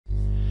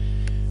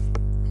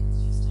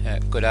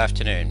Good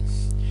afternoon.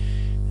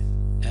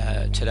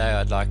 Today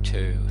I'd like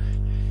to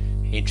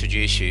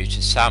introduce you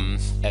to some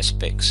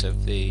aspects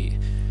of the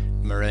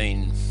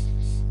marine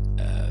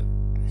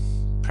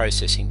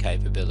processing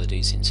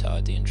capabilities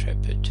inside the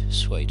Intrepid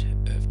suite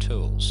of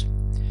tools.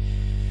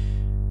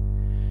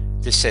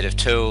 This set of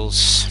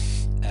tools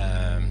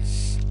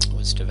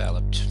was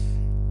developed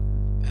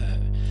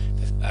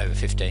over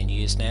 15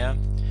 years now,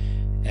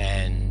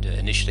 and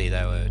initially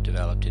they were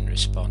developed in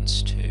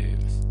response to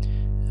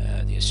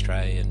the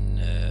Australian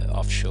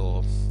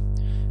offshore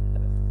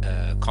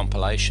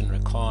compilation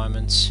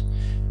requirements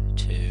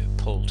to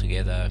pull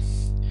together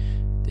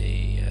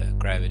the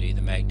gravity,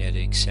 the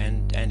magnetics,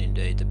 and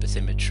indeed the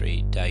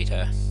bathymetry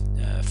data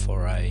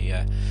for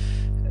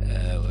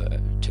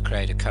to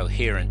create a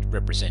coherent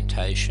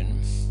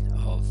representation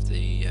of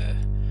the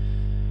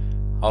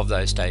of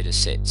those data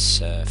sets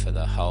for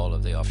the whole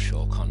of the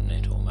offshore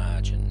continental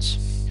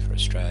margins for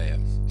Australia.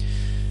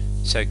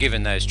 So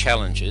given those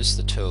challenges,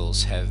 the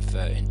tools have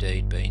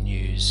indeed been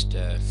used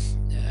to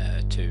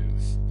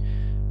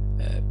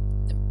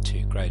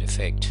great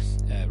effect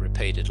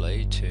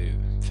repeatedly to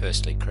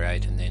firstly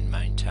create and then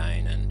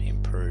maintain and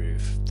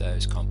improve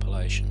those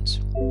compilations.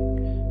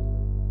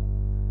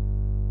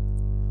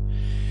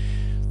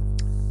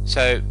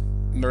 So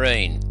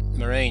marine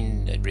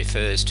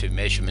refers to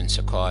measurements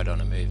acquired on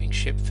a moving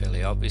ship,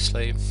 fairly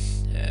obviously.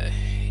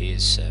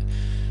 Here's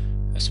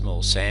a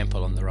small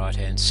sample on the right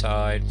hand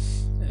side,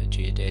 a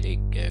geodetic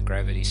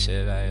gravity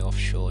survey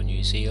offshore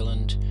New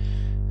Zealand,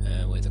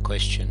 where the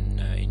question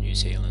in New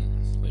Zealand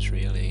was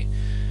really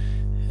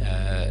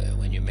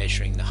when you're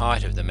measuring the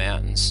height of the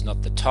mountains,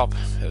 not the top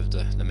of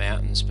the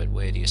mountains, but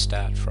where do you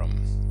start from,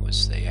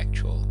 was the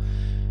actual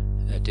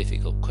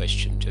difficult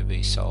question to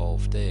be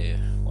solved there.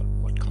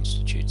 What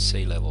constitutes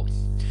sea level?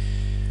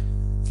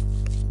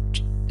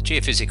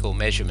 Geophysical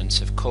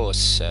measurements, of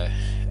course, are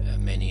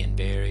many and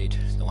varied.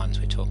 The ones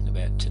we're talking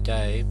about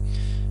today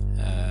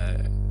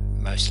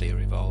mostly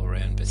revolve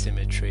around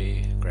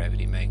bathymetry,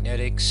 gravity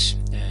magnetics,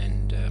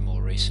 and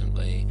more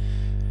recently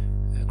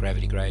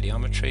gravity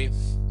gradiometry.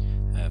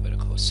 But of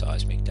course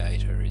seismic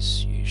data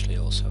is usually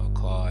also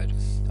acquired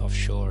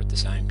offshore at the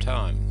same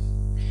time.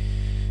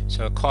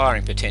 So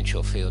acquiring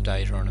potential field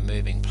data on a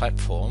moving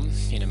platform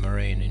in a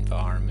marine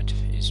environment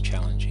is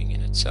challenging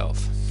in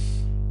itself.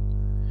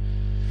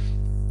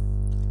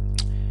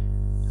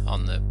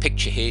 On the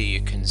picture here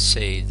you can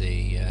see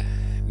the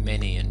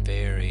many and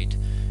varied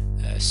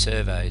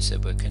surveys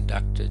that were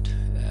conducted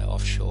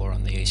offshore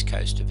on the east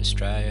coast of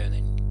Australia and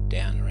then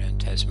down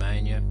around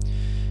Tasmania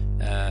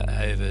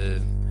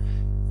over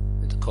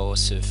the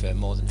course of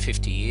more than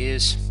 50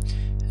 years,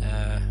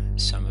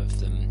 some of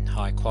them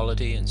high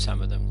quality and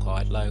some of them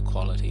quite low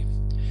quality,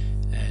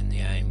 and the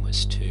aim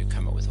was to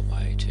come up with a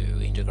way to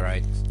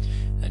integrate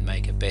and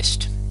make a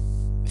best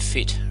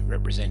fit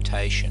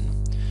representation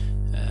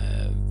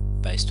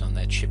based on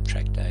that ship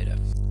track data.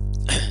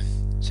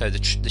 So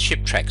the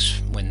ship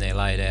tracks, when they're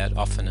laid out,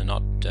 often are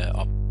not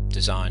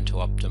designed to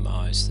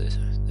optimize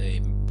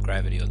the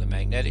gravity or the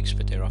magnetics,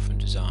 but they're often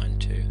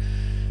designed to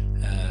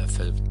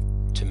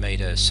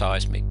meet a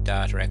seismic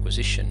data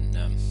acquisition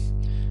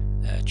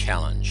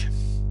challenge.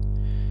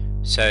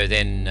 So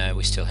then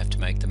we still have to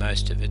make the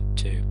most of it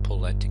to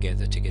pull that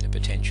together to get a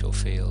potential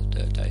field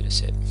data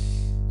set.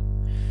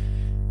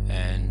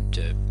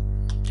 And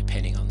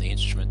depending on the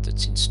instrument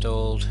that's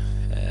installed,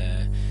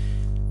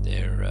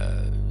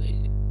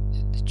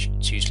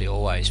 it's usually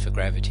always for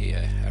gravity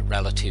a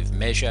relative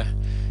measure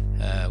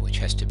which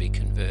has to be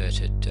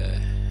converted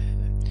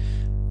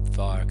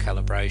via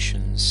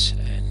calibrations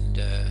and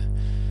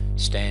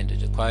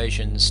standard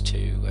equations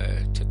to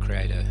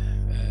create a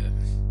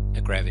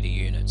gravity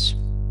units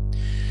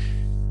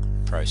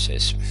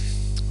process.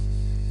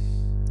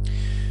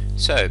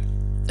 So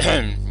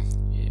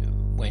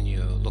when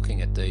you're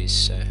looking at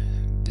this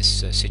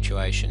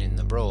situation in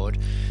the Broad,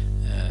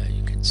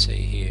 you can see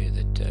here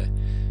that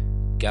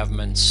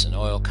governments and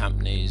oil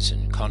companies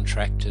and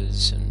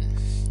contractors and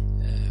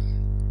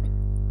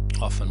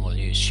often will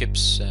use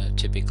ships,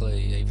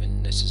 typically,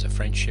 even this is a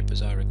French ship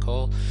as I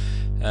recall,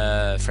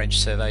 French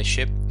survey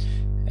ship,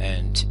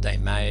 and they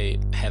may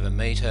have a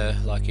meter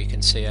like you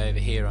can see over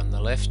here on the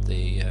left,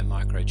 the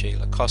microG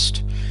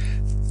Lacoste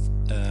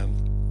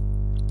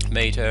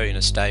meter in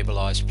a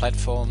stabilized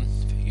platform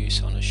for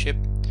use on a ship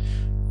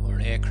or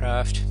an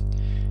aircraft,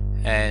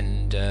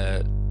 and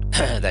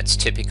that's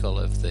typical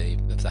of the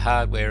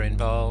hardware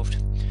involved,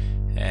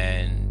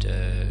 and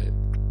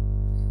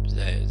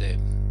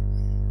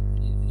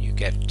you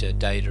get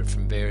data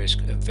from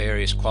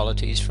various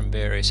qualities from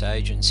various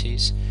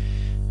agencies,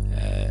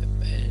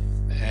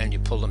 and you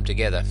pull them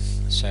together.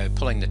 So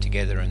pulling them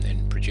together and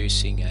then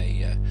producing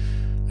a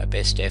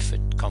best effort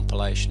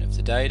compilation of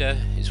the data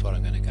is what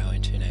I'm going to go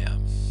into now.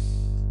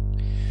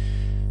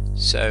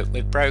 So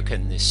we've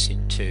broken this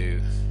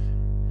into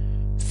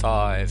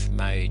 5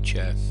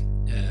 major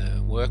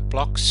work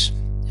blocks,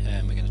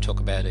 and we're going to talk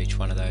about each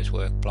one of those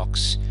work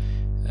blocks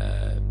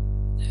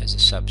as a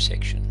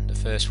subsection. The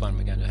first one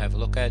we're going to have a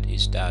look at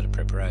is data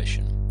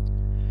preparation.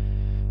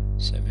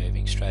 So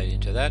moving straight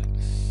into that.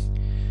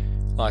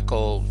 Like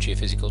all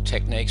geophysical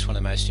techniques, one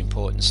of the most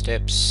important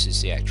steps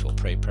is the actual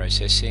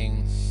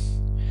pre-processing.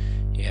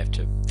 You have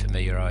to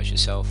familiarise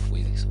yourself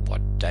with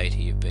what data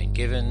you've been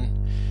given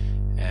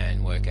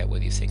and work out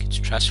whether you think it's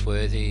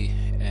trustworthy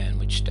and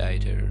which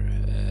data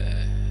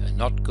are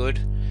not good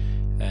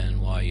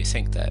and why you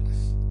think that.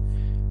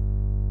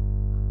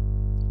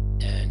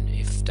 And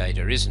if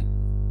data is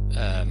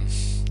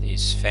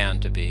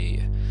found to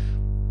be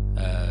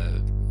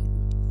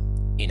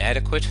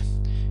inadequate,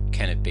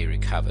 can it be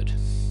recovered?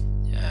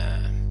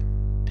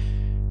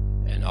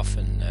 And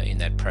often in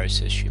that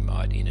process you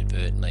might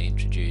inadvertently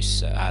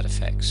introduce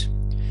artifacts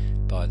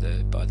by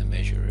the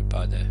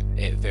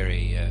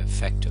very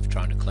fact of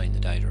trying to clean the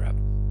data up.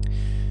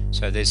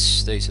 So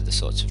these are the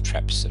sorts of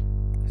traps that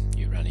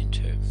you run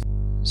into.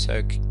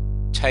 So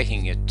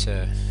taking it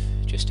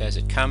just as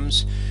it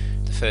comes,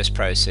 the first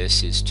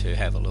process is to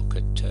have a look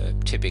at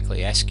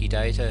typically ASCII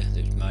data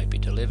that may be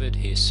delivered.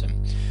 Here's some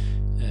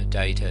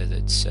data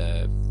that's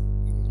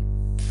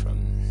from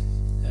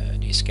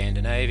near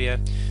Scandinavia,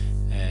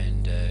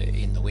 and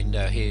in the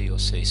window here you'll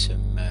see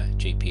some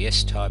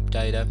GPS type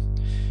data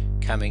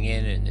coming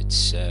in, and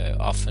it's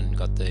often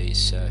got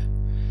these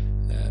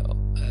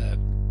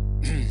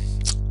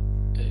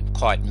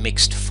quite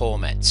mixed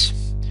formats.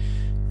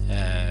 You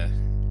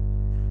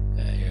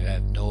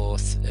have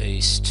north,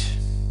 east,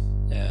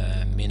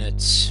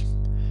 minutes,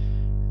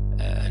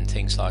 and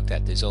things like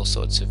that. There's all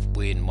sorts of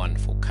weird and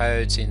wonderful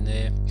codes in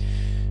there.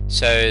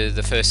 So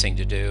the first thing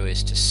to do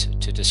is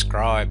to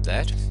describe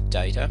that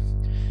data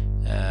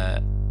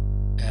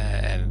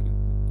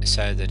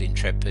so that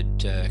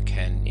Intrepid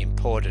can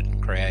import it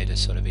and create a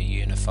sort of a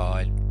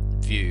unified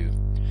view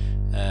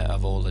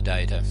of all the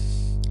data.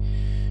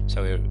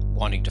 So we're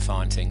wanting to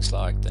find things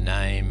like the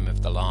name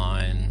of the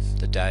line,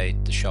 the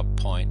date, the shop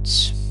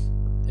points,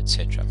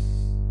 etc.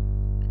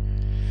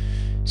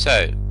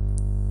 So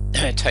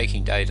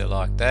taking data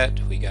like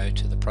that, we go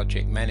to the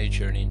project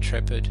manager in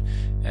Intrepid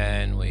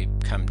and we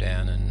come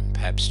down and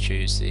perhaps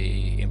choose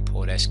the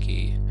import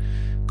ASCII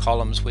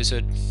columns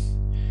wizard,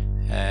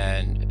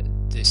 and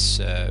this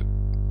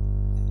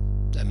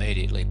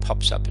immediately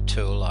pops up a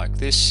tool like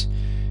this,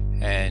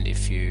 and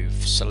if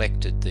you've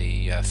selected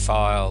the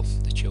file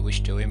that you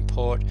wish to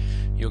import,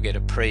 you'll get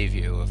a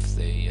preview of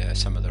the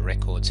some of the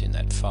records in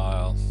that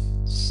file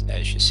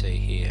as you see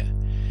here.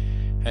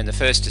 And the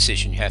first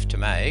decision you have to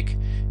make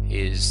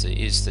is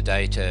the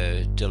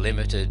data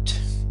delimited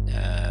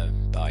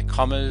by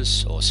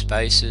commas or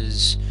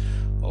spaces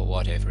or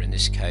whatever. In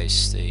this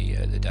case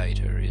the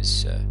data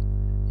is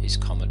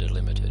comma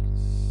delimited.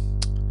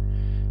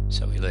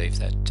 So we leave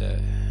that,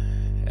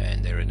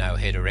 and there are no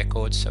header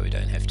records, so we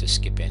don't have to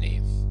skip any.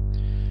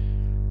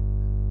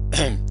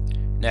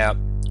 Now,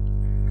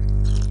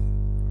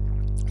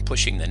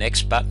 pushing the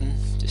next button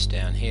just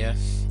down here,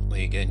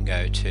 we can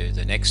go to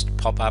the next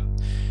pop-up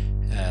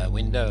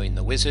window in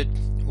the wizard.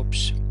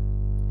 Whoops.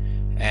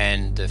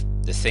 And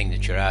the thing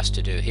that you're asked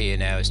to do here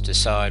now is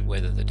decide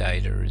whether the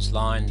data is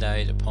line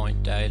data,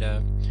 point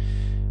data,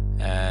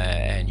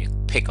 and you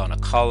pick on a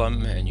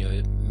column and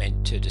you're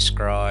meant to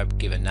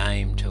give a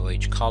name to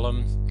each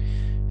column,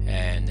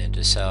 and then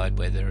decide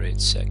whether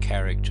it's a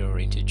character or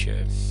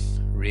integer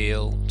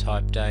real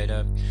type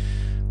data,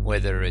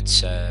 whether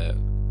it's the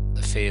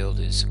field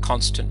is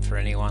constant for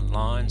any one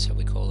line, so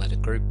we call that a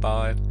group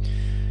by,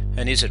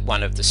 and is it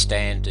one of the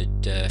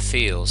standard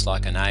fields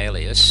like an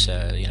alias,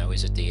 you know,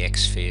 is it the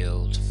X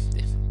field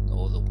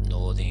or the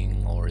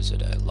northing, or is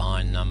it a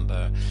line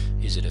number,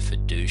 is it a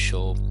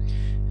fiducial,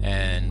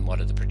 and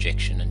what are the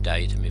projection and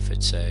datum if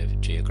it's a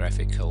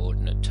geographic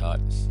coordinate type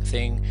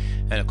thing.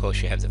 And of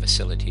course you have the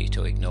facility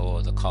to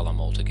ignore the column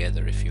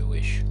altogether if you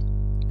wish.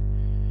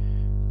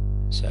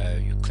 So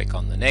you click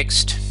on the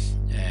next,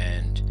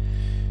 and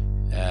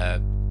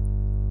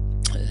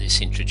this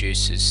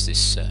introduces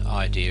this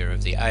idea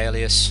of the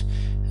alias.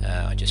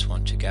 I just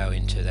want to go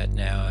into that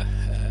now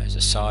as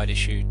a side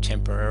issue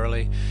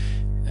temporarily.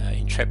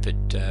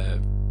 Intrepid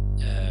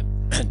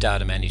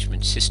data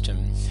management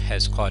system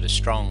has quite a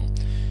strong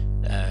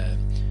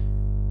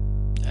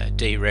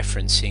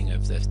dereferencing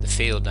of the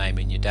field name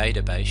in your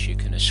database. You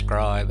can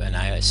ascribe an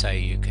alias,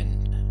 you can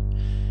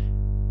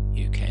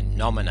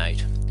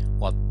nominate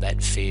what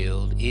that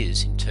field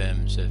is in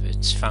terms of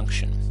its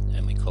function,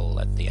 and we call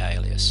that the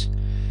alias.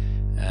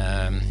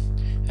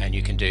 And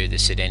you can do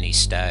this at any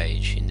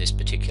stage. In this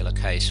particular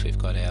case we've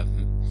got our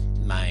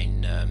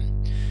main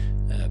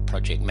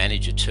project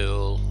manager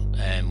tool,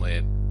 and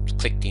we're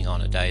clicking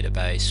on a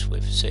database,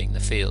 we're seeing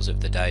the fields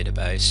of the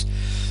database,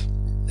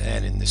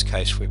 and in this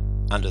case we're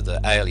under the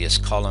alias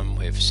column.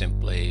 We've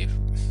simply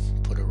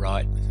put a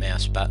right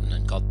mouse button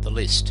and got the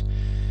list,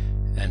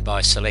 and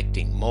by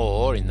selecting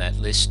more in that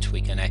list we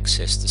can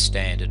access the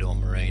standard or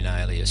marine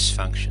alias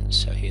functions.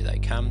 So here they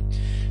come.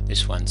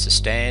 This one's the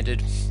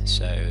standard,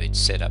 so it's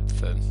set up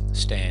for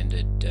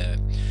standard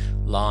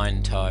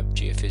line type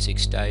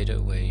geophysics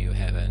data where you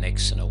have an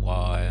X and a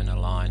Y and a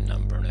line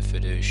number and a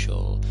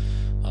fiducial,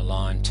 a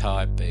line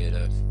type, be it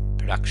a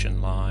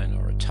production line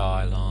or a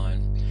tie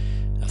line,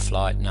 a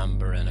flight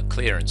number and a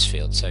clearance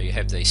field. So you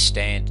have these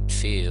standard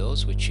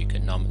fields which you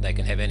can they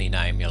can have any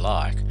name you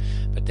like,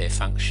 but their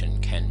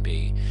function can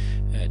be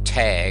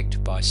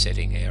tagged by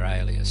setting their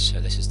alias. So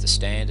this is the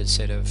standard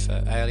set of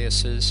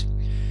aliases.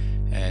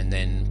 And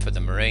then for the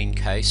marine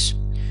case,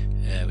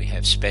 we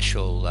have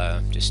special,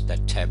 just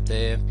that tab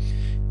there,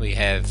 we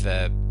have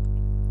the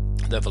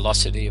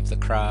velocity of the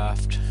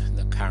craft,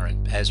 the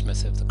current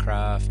azimuth of the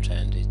craft,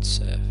 and its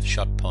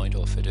shot point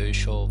or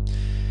fiducial.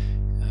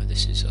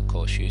 This is of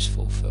course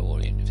useful for,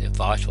 or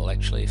vital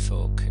actually,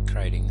 for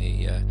creating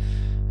the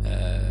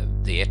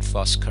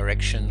ETFOS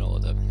correction, or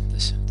the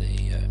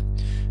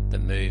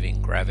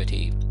moving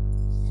gravity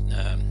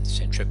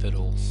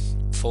centripetal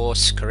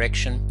force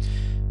correction.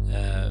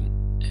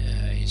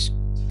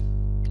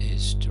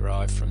 Is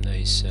derived from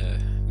these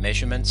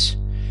measurements.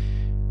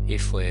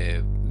 If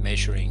we're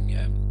measuring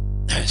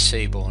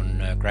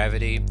seaborne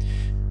gravity,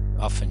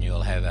 often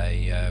you'll have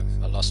a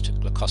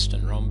Lacoste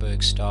and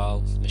Romberg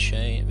style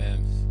machine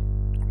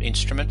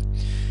instrument,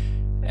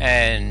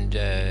 and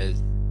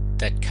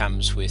that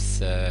comes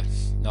with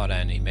not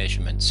only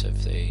measurements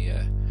of the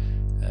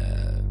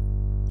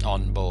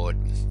onboard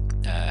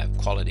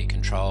quality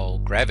control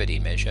gravity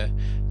measure,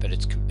 but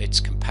it's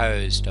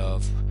composed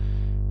of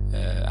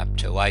up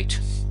to 8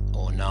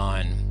 or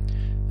 9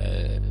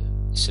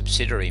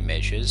 subsidiary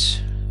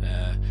measures.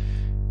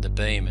 The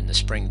beam and the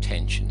spring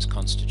tensions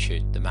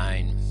constitute the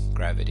main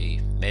gravity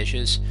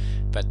measures,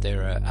 but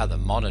there are other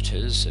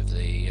monitors of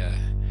the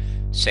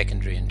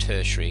secondary and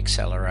tertiary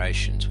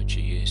accelerations which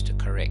are used to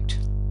correct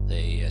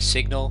the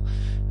signal,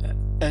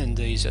 and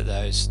these are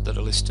those that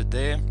are listed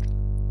there.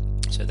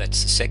 So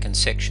that's the second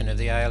section of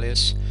the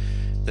alias.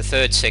 The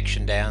third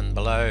section down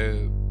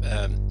below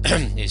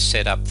is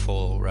set up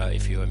for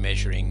if you are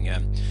measuring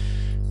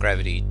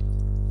gravity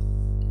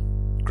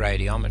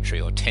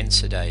gradiometry or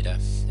tensor data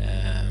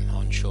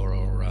onshore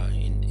or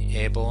in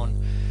airborne,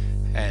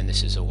 and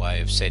this is a way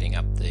of setting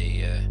up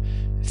the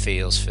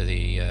fields for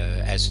the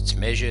as it's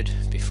measured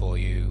before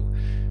you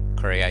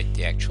create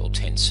the actual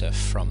tensor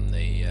from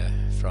the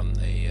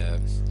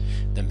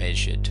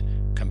measured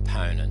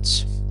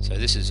components. So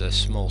this is a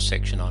small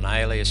section on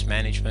alias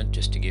management,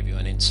 just to give you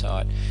an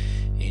insight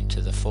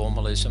into the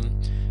formalism.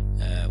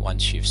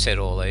 Once you've set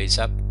all these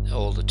up,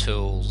 all the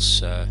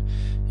tools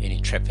in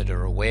Intrepid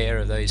are aware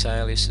of these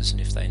aliases, and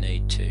if they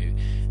need to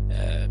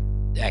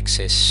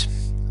access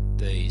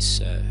these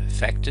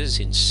factors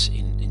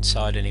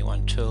inside any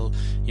one tool,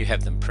 you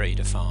have them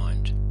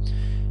predefined.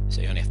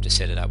 So you only have to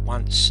set it up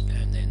once,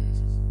 and then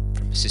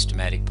from a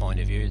systematic point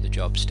of view the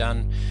job's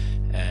done,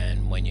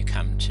 and when you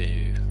come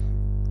to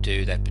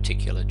do that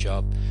particular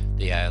job,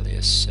 the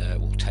alias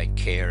will take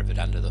care of it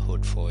under the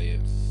hood for you.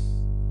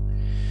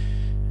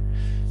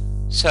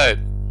 So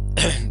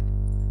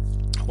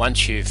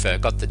once you've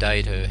got the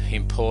data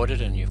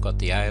imported and you've got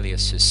the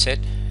aliases set,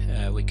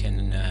 we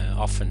can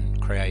often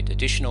create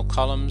additional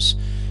columns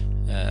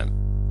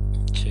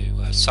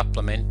to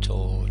supplement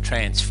or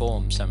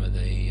transform some of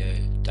the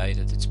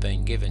data that's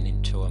been given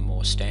into a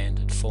more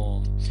standard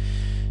form.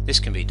 This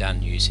can be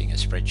done using a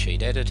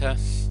spreadsheet editor,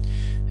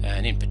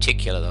 and in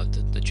particular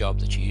the job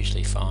that you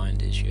usually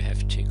find is you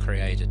have to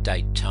create a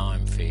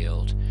date-time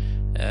field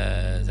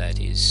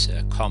that is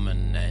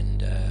common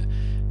and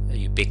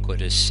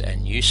ubiquitous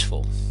and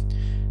useful.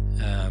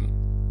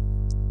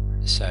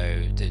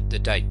 So the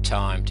date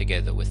time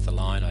together with the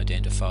line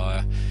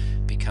identifier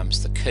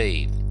becomes the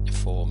key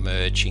for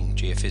merging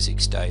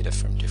geophysics data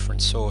from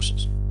different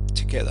sources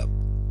together.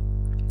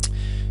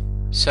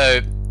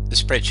 So the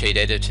spreadsheet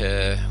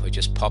editor, we're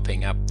just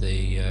popping up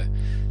the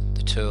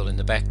tool in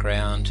the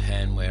background,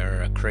 and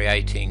we're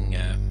creating,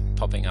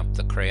 popping up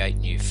the create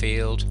new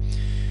field.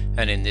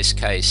 And in this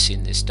case,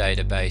 in this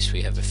database,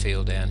 we have a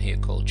field down here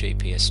called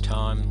GPS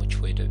time, which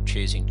we're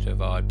choosing to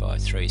divide by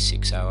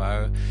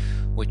 3600,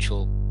 which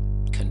will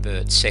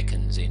convert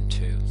seconds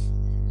into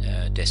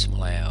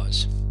decimal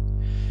hours.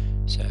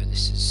 So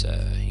this is,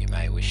 you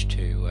may wish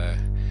to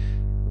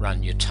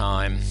run your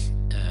time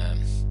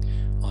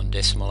on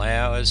decimal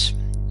hours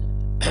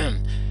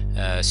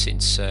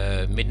since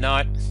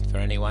midnight for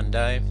any one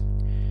day.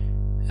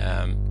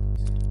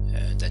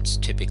 That's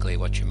typically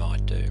what you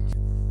might do.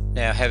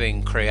 Now,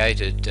 having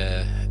created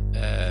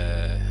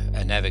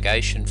a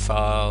navigation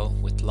file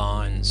with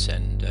lines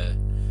and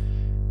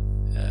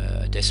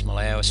a decimal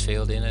hours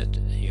field in it,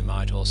 you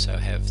might also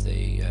have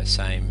the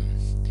same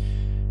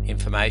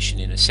information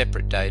in a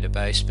separate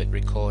database but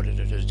recorded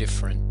at a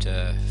different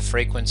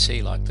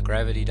frequency, like the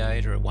gravity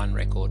data at 1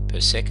 record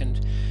per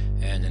second,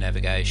 and the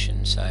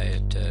navigation,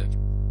 say,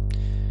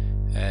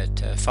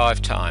 at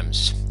 5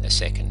 times a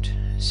second.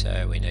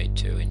 So we need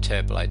to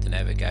interpolate the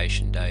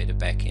navigation data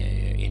back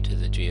into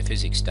the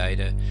geophysics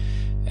data,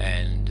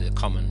 and the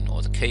common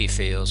or the key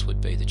fields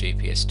would be the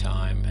GPS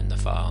time and the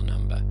file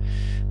number.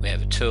 We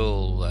have a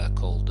tool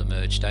called the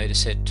Merge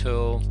Dataset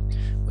tool,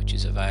 which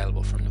is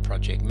available from the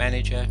project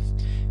manager,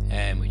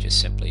 and we just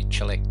simply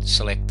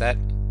select that,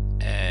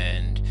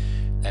 and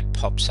that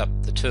pops up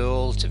the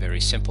tool. It's a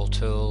very simple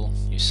tool.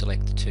 You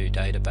select the two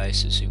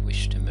databases you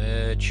wish to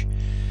merge,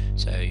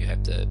 So you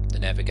have the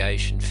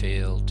navigation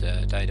field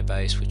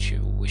database, which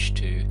you wish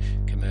to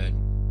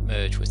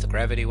merge with the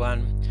gravity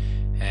one,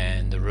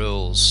 and the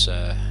rules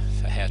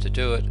for how to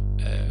do it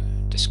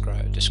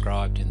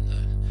described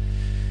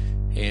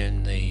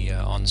in the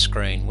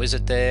on-screen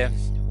wizard there.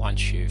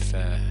 Once you've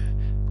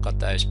got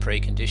those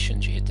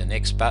preconditions, you hit the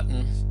next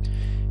button,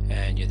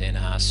 and you're then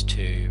asked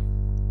to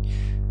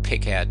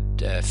pick out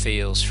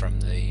fields from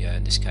the,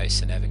 in this case,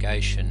 the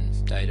navigation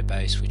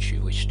database, which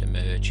you wish to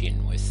merge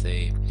in with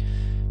the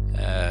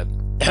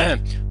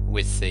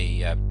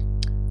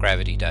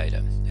gravity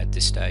data. At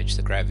this stage,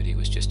 the gravity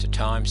was just a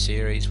time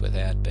series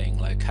without being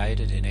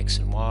located in X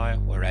and Y.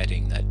 We're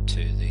adding that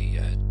to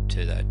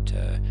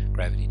that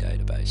gravity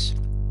database.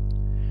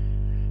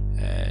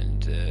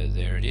 And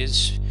there it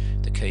is,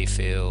 the key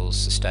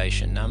fields, the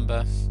station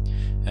number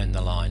and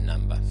the line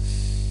number.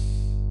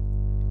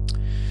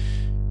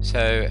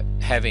 So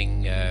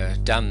having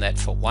done that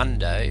for one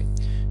day,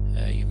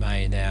 you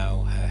may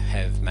now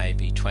have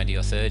maybe 20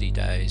 or 30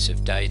 days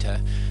of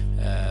data.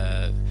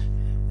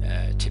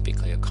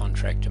 Typically a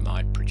contractor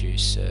might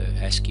produce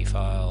ASCII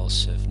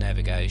files of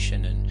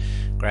navigation and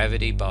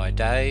gravity by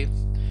day,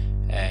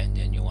 and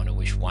then you want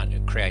to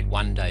create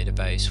one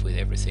database with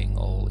everything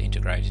all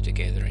integrated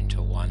together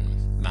into one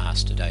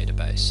master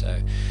database. So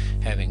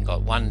having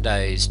got one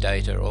day's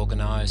data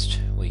organized,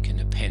 we can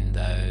append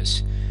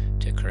those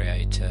to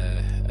create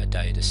a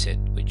data set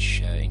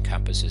which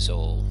encompasses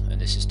all,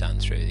 and this is done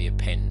through the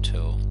append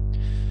tool.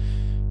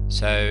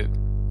 So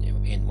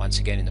once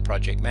again in the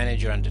project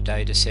manager, under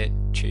data set,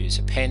 choose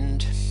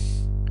append,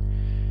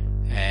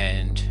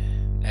 and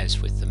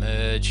as with the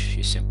merge,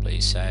 you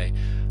simply say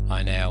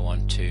I now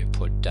want to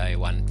put day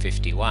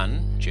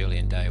 151,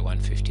 Julian day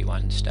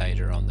 151's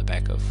data on the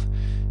back of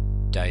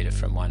data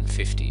from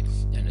 150,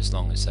 and as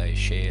long as they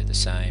share the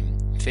same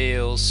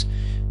fields,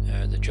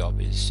 the job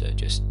is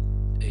just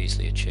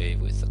easily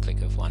achieved with the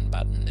click of one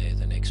button there,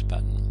 the next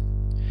button,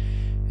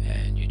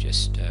 and you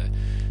just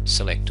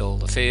select all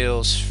the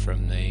fields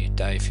from the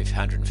day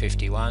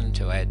 151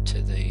 to add to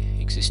the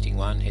existing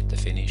one, hit the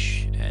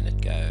finish, and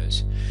it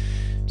goes.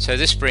 So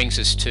this brings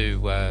us to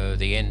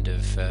the end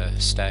of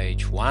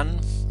stage one,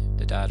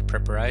 the data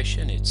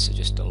preparation. It's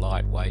just a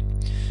lightweight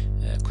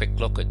quick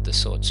look at the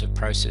sorts of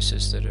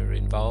processes that are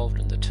involved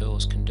and the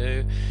tools can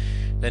do.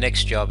 The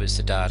next job is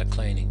the data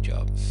cleaning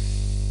job.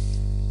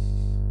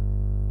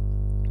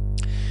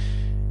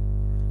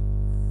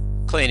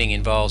 Cleaning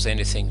involves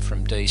anything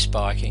from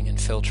despiking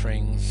and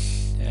filtering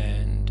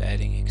and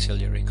adding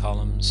auxiliary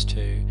columns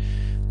to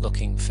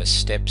looking for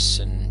steps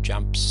and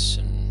jumps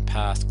and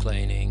path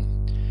cleaning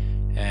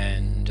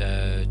and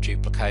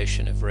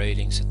duplication of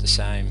readings at the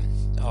same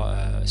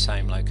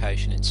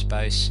location in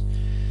space.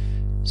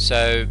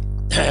 So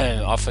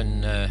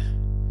often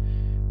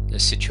the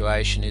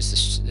situation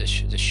is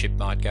the ship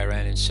might go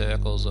around in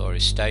circles or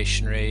is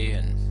stationary,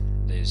 and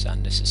there's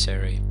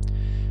unnecessary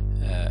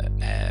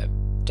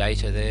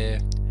data there.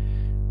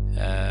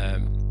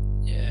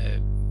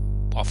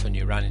 Often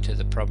you run into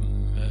the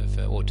problem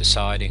of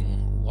deciding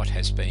what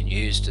has been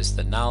used as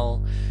the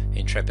null.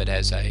 Intrepid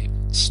has a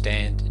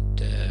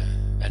standard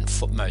and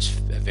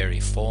a very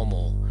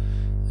formal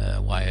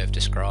way of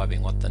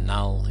describing what the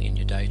null in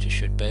your data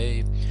should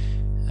be,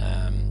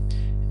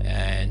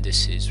 and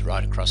this is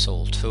right across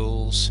all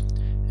tools.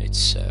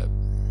 It's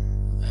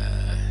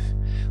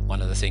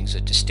one of the things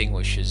that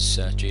distinguishes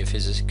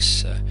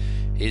geophysics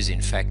is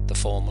in fact the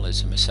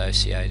formalism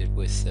associated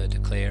with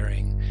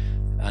declaring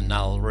a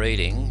null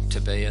reading to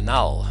be a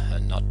null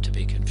and not to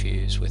be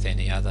confused with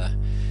any other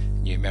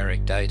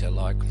numeric data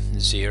like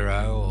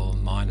 0 or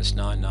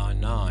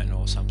 -999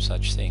 or some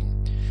such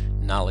thing.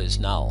 Null is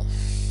null.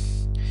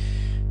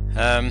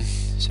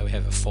 So we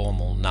have a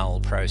formal null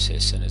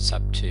process, and it's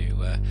up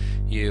to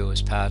you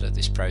as part of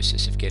this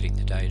process of getting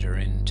the data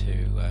in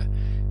to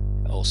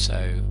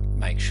also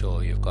make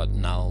sure you've got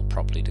null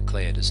properly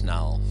declared as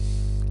null.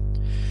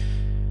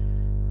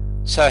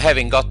 So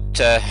having got,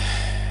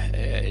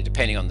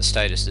 depending on the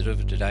status of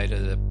the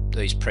data,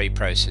 these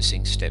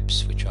pre-processing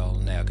steps, which I'll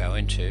now go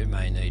into,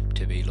 may need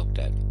to be looked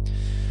at.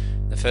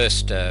 The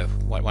first,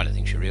 one of the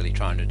things you're really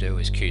trying to do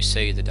is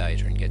QC the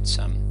data and get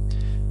some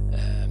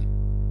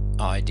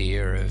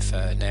idea of,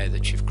 now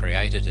that you've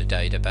created a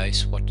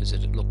database, what does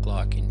it look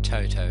like in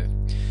toto.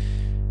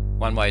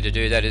 One way to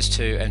do that is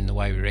and the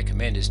way we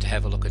recommend is to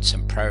have a look at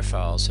some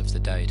profiles of the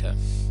data.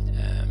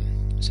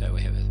 So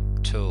we have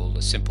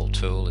a simple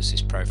tool is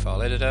this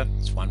profile editor.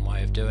 It's one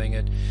way of doing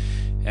it,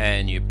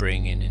 and you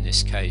bring in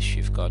this case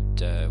you've got,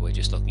 we're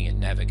just looking at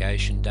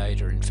navigation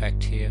data. In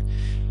fact here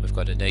we've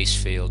got an east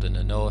field and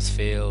a north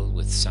field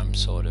with some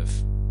sort of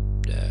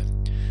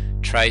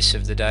trace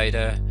of the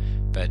data,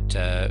 but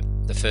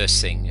the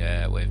first thing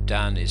we've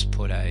done is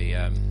put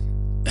a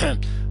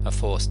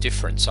fourth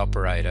difference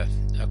operator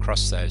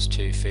across those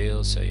two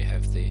fields, so you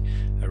have the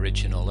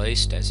original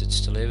east as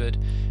it's delivered,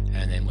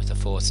 and then with a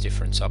fourth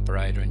difference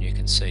operator, and you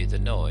can see the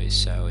noise.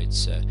 So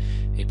it's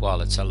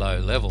while it's a low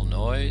level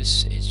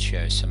noise, it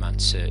shows some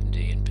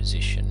uncertainty in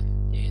position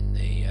in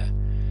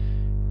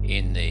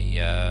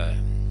the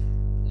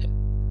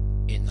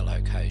in the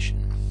location.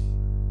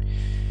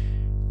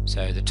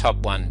 So the top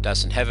one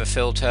doesn't have a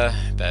filter,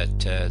 but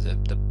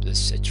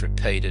it's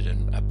repeated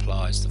and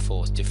applies the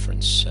fourth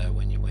difference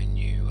when you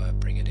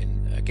bring it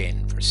in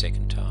again for a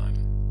second time.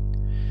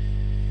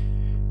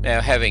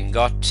 Now, having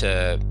got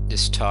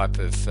this type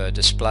of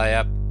display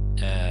up,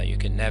 you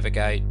can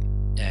navigate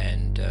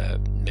and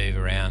move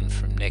around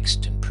from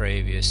next and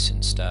previous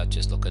and start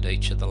just look at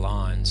each of the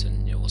lines,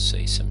 and you'll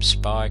see some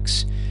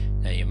spikes.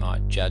 Now you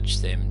might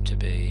judge them to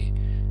be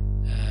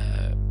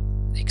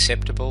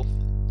acceptable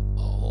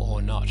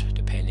or not,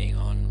 depending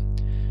on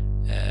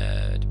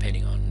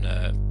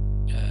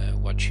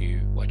what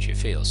you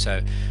feel.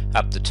 So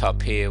up the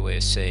top here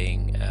we're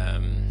seeing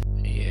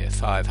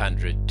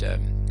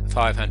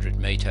 500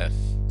 meter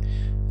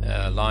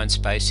line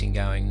spacing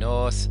going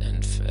north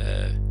and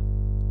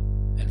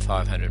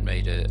 500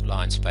 meter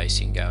line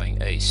spacing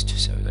going east.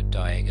 So we've got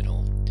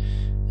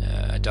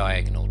a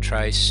diagonal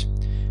trace,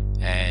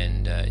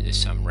 and there's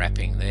some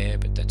wrapping there,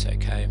 but that's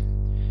okay.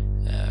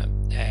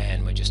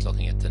 And we're just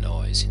looking at the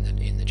noise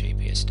in the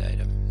GPS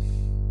data.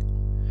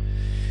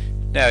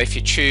 Now, if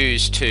you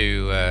choose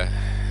to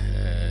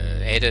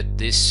edit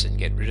this and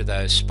get rid of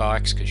those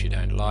spikes because you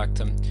don't like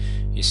them,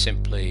 you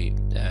simply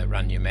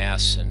run your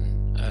mouse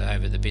and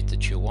over the bit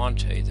that you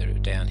want, either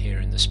down here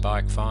in the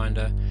spike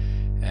finder,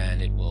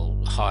 and it will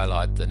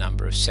highlight the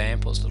number of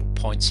samples, little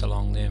points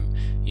along them.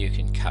 You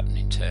can cut and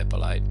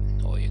interpolate,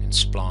 or you can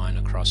spline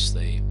across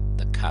the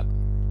cut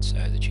so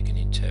that you can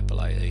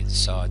interpolate either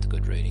side, the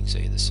good readings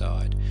either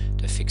side,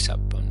 to fix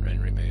up and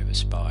remove a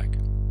spike.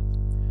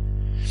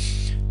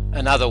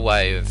 Another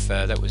way of,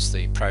 that was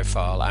the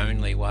profile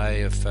only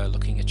way of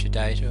looking at your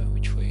data,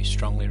 which we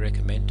strongly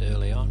recommend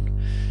early on.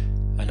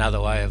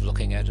 Another way of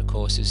looking at it, of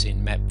course, is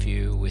in map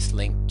view with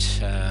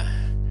linked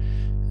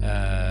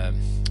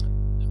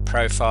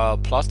profile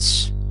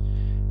plots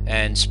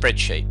and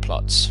spreadsheet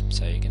plots,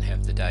 so you can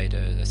have the data,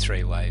 the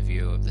three-way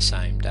view of the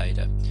same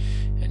data.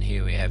 And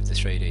here we have the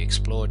 3D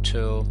Explore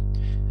tool,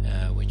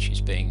 which is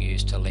being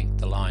used to link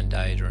the line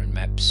data and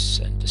maps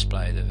and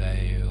display the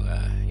value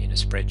in a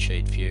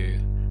spreadsheet view,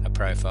 a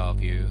profile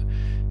view,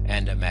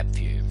 and a map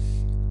view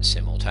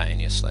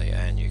simultaneously.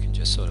 And you can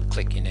just sort of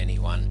click in any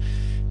one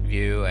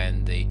view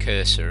and the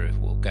cursor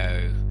will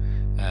go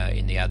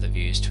in the other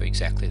views to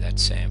exactly that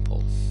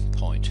sample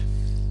point.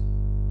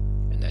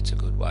 And that's a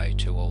good way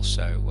to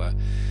also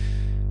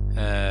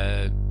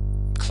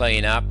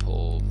clean up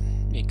or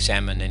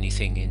examine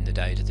anything in the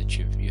data that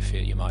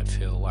you might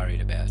feel worried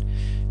about.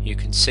 You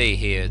can see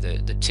here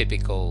the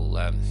typical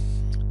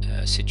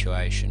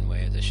situation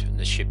where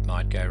the ship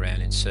might go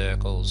around in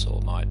circles,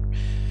 or might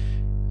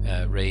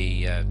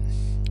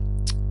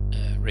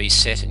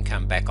reset and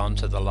come back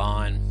onto the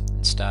line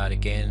and start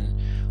again,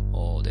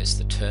 or there's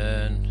the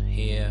turn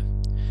here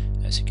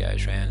as it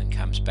goes around and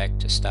comes back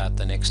to start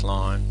the next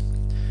line.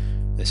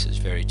 This is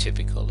very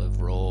typical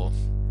of raw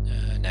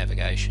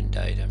navigation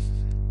data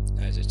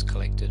as it's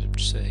collected at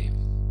sea.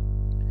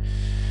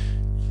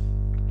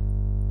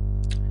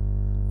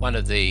 One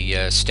of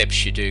the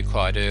steps you do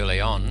quite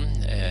early on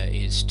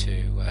is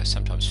to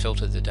sometimes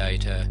filter the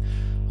data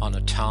on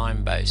a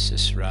time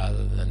basis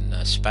rather than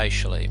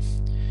spatially,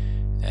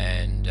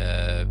 and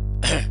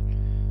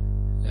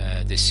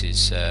this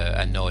is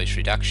a noise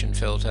reduction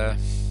filter,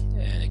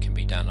 and it can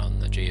be done on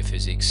the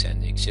geophysics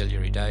and the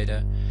auxiliary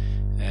data,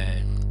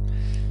 and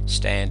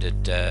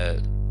standard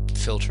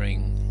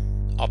filtering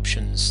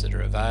options that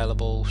are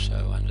available.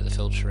 So under the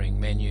filtering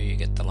menu you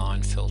get the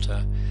line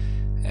filter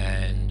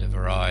and a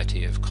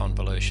variety of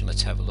convolution.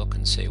 Let's have a look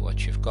and see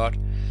what you've got.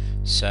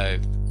 So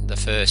the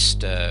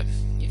first,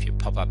 if you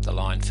pop up the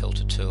line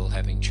filter tool,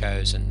 having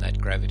chosen that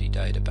gravity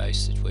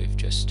database that we've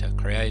just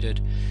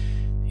created,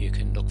 you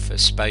can look for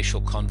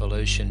spatial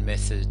convolution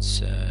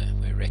methods.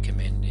 We're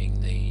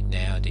recommending the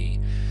Naudi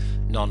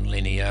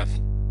nonlinear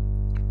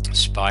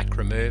spike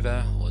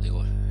remover, or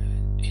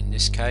in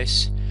this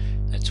case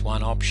that's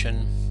one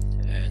option,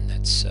 and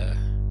that's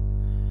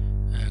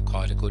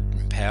quite a good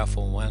and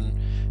powerful one.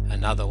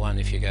 Another one,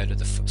 if you go to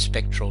the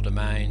spectral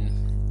domain,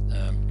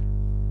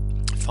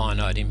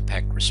 finite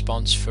impact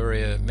response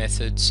Fourier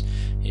methods,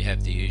 you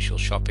have the usual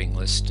shopping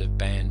list of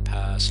band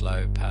pass,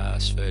 low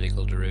pass,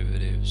 vertical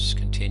derivatives,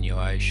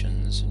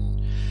 continuations,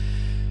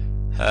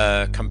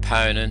 and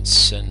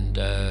components, and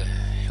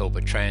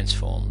Hilbert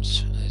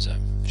transforms. There's a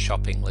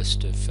shopping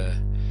list of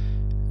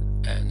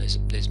and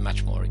there's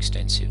much more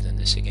extensive than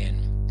this again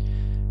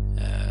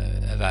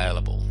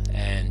available,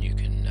 and you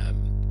can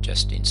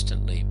just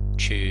instantly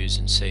choose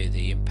and see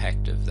the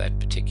impact of that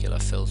particular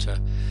filter.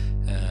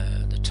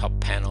 The top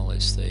panel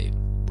is the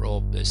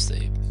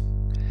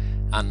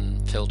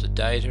unfiltered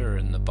data,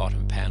 and the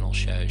bottom panel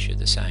shows you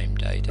the same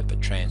data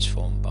but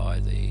transformed by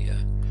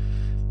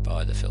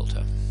the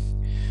filter.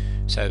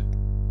 So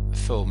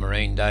for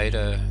marine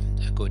data,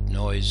 a good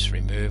noise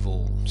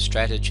removal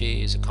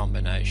strategy is a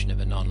combination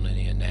of a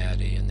nonlinear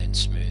Naudi and then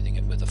smoothing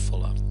it with a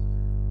Fuller.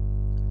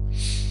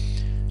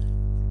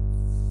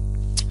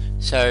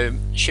 So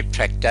ship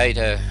track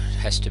data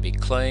has to be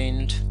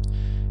cleaned.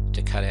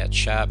 To cut out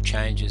sharp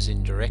changes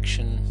in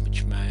direction,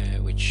 which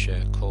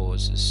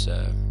causes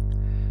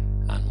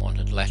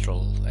unwanted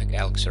lateral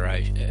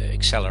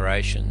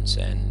accelerations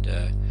and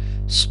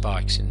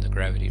spikes in the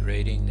gravity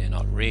reading. They're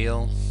not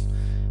real.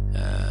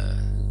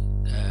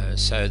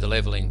 So the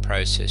levelling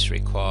process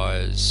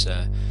requires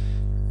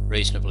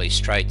reasonably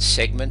straight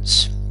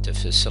segments to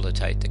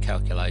facilitate the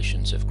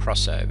calculations of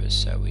crossovers.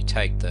 So we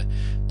take the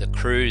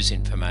cruise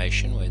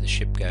information, where the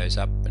ship goes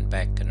up and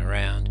back and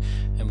around,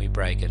 and we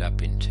break it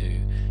up into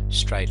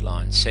straight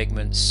line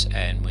segments,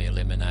 and we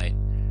eliminate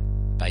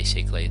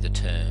basically the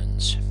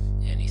turns,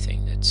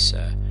 anything that's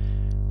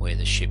where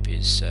the ship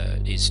is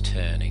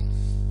turning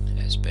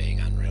as being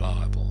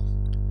unreliable.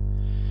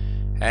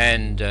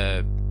 And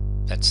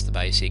that's the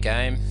basic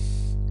aim.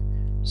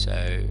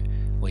 So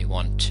we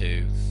want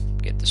to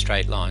get the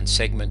straight line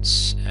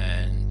segments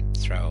and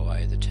throw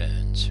away the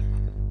turns.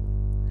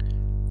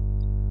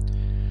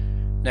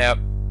 Now,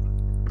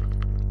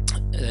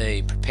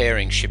 the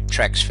preparing ship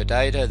tracks for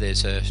data,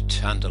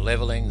 under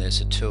levelling there's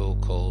a tool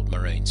called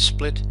Marine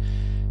Split,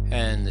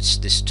 and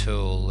this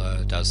tool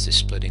does this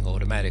splitting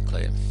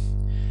automatically.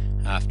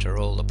 After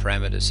all the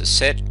parameters are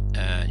set,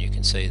 and you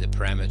can see the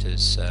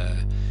parameters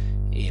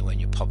here when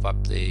you pop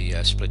up the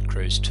Split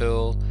Cruise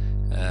tool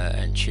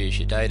and choose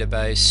your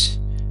database.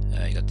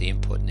 You've got the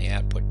input and the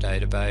output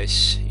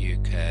database. You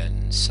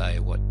can say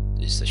what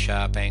is the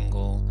sharp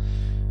angle,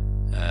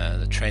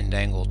 the trend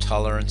angle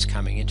tolerance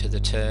coming into the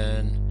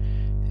turn,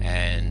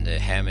 and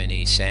how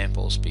many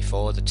samples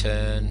before the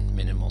turn,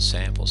 minimal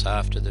samples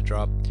after the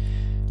drop,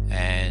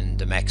 and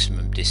the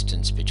maximum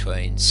distance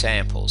between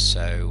samples.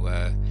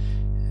 So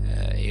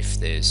if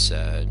there's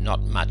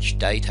not much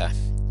data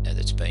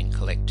that's been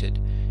collected,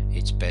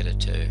 it's better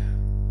to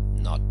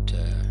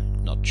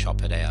not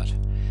chop it out,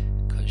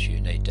 because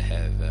you need to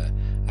have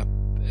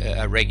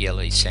a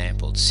regularly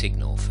sampled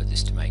signal for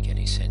this to make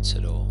any sense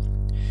at all.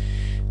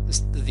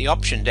 The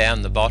option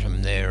down the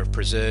bottom there of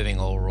preserving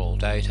all raw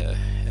data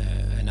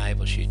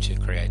enables you to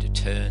create a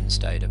turns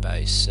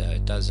database.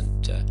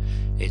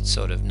 It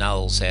sort of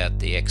nulls out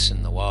the X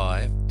and the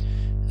Y,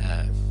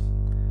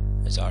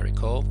 as I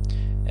recall,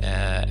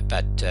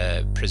 but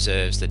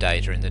preserves the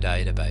data in the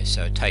database.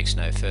 So it takes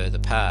no further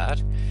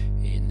part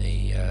in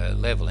the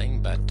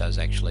levelling, but does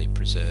actually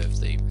preserve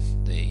the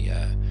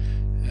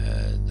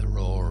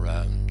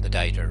raw the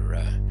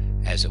data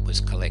as it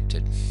was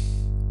collected.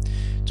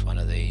 It's one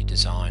of the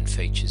design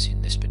features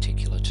in this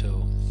particular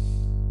tool.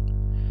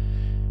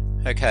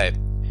 Okay,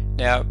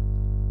 now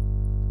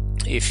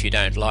if you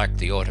don't like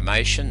the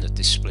automation that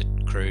this Split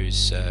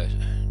Cruise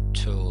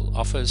tool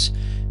offers,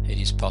 it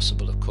is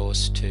possible, of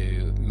course,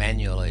 to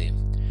manually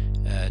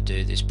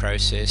do this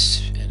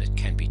process, and it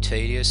can be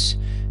tedious.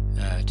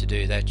 To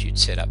do that, you'd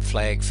set up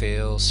flag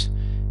fields,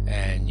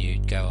 and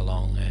you'd go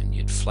along and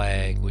you'd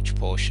flag which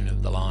portion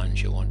of the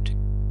lines you want to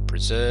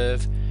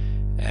preserve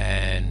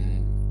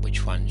and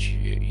which ones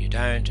you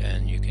don't,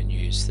 and you can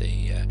use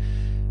the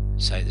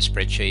say the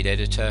spreadsheet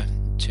editor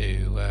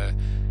to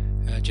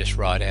just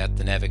write out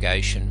the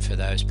navigation for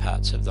those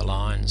parts of the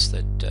lines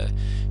that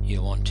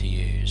you want to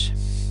use.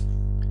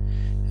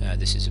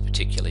 This is a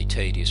particularly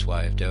tedious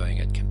way of doing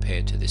it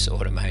compared to this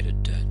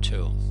automated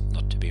tool,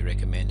 not to be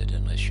recommended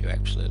unless you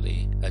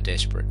absolutely are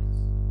desperate.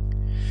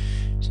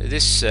 So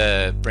this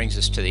brings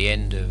us to the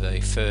end of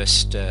a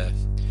first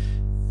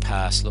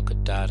pass look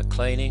at data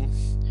cleaning.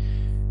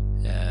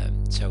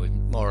 So we've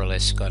more or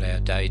less got our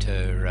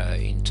data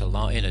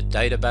in a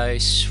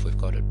database. We've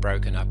got it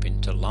broken up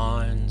into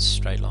lines,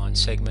 straight line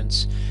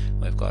segments.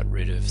 We've got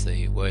rid of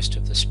the worst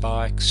of the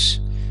spikes,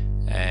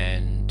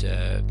 and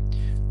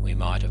we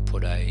might have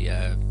put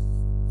a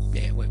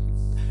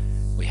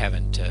we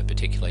haven't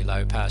particularly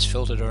low pass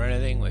filtered or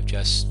anything. We've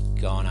just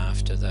gone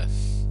after the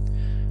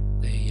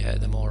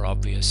more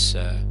obvious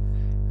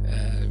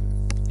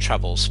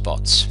trouble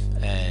spots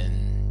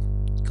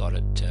and got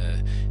it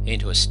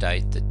into a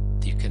state that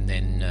you can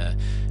then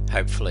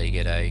hopefully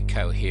get a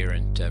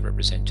coherent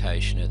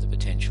representation of the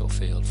potential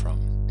field from.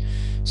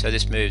 So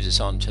this moves us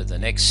on to the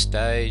next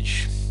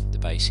stage, the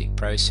basic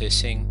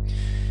processing,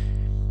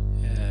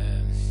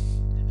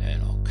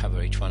 and I'll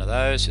cover each one of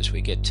those as we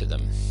get to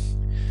them.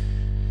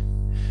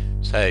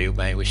 So you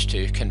may wish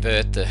to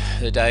convert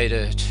the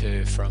data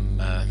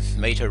from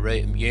meter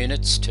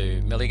units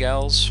to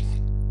milligauss.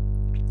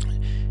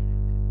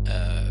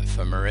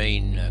 For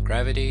marine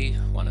gravity,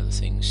 one of the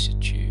things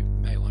that you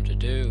may want to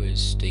do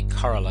is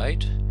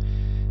decorrelate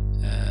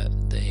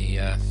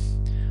the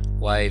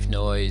wave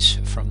noise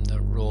from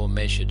the raw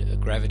measured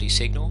gravity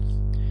signal,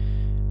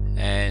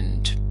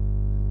 and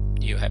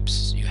you have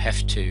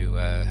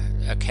to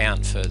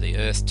account for the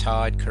earth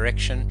tide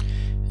correction.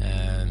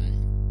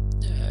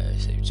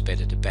 So it's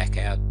better to back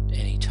out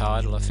any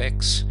tidal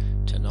effects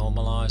to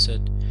normalize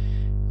it.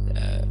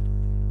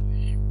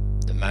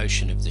 The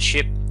motion of the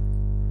ship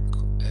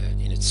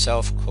in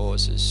itself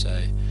causes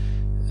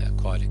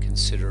quite a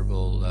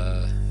considerable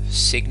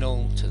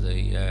signal to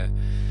the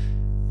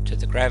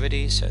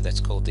gravity, so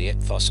that's called the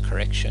ETFOS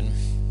correction,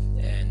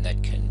 and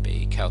that can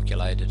be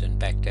calculated and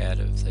backed out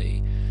of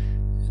the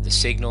the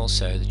signal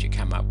so that you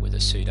come up with a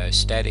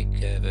pseudo-static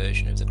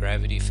version of the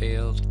gravity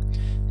field,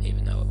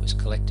 even though it was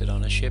collected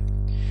on a ship.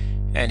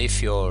 And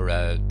if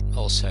you're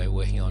also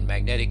working on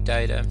magnetic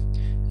data,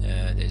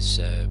 there's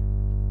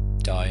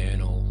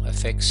diurnal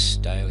effects,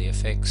 daily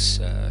effects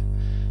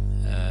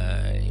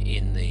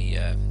in the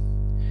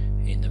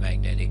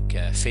magnetic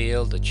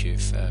field that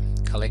you've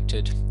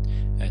collected,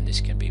 and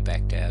this can be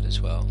backed out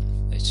as well.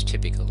 It's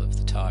typical of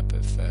the type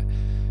of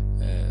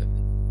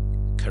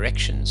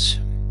corrections.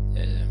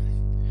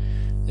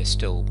 They're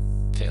still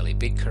fairly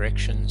big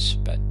corrections,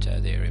 but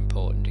they're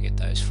important to get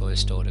those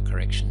first order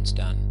corrections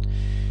done.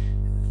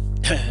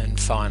 And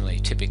finally,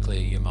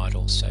 typically you might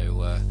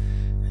also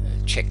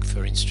check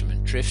for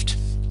instrument drift.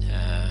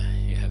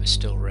 You have a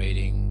still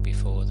reading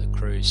before the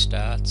cruise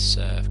starts,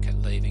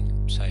 leaving,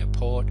 say, a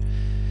port,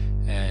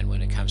 and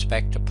when it comes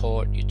back to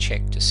port you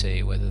check to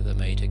see whether the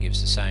meter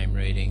gives the same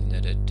reading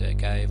that it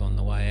gave on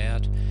the way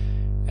out,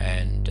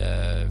 and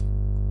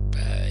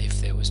if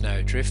there was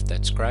no drift,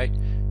 that's great.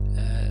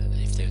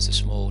 If there's a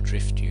small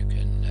drift, you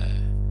can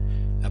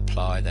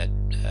apply that,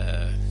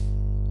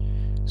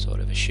 sort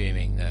of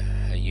assuming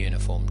a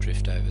uniform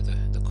drift over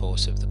the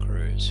course of the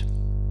cruise.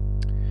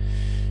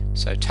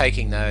 So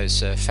taking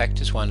those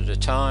factors one at a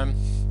time,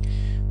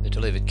 the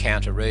delivered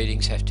counter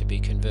readings have to be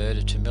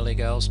converted to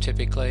milligauss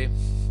typically.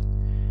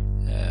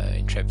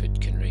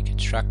 Intrepid can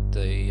reconstruct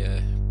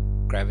the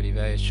gravity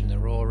values from the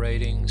raw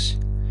readings.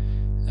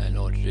 In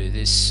order to do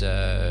this,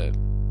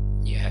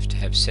 you have to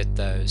have set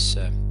those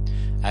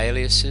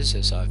aliases,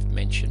 as I've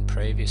mentioned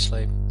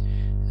previously,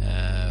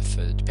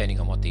 for depending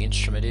on what the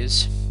instrument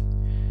is.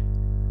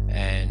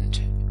 And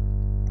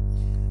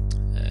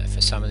for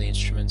some of the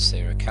instruments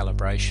there are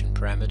calibration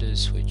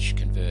parameters which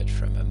convert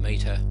from a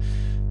meter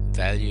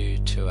value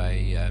to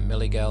a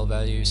milligauss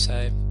value,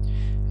 say,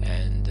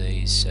 and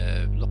these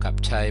lookup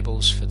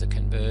tables for the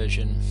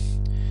conversion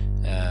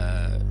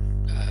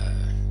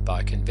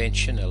by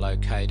convention are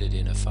located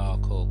in a file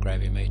called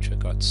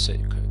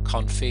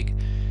gravimeter.config,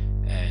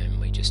 and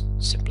we just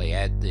simply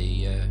add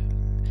the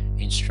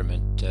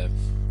instrument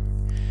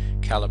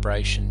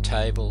calibration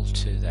table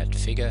to that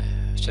figure,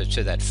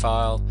 to that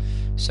file,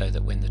 so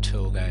that when the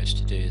tool goes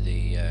to do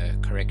the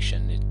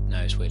correction it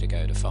knows where to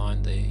go to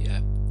find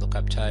the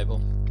lookup table.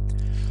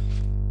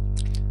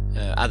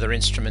 Other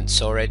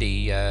instruments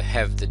already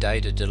have the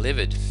data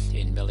delivered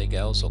in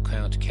milligauss or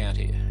counter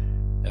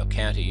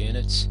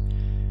units,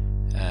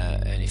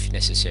 and if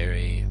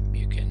necessary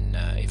you can,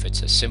 if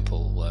it's a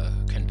simple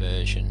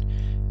conversion,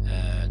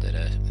 that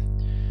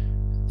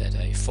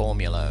a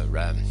formula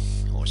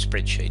or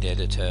spreadsheet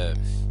editor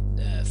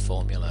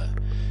formula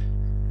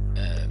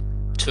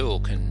tool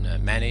can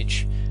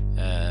manage,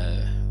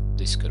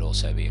 this could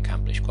also be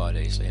accomplished quite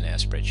easily in our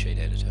spreadsheet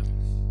editor.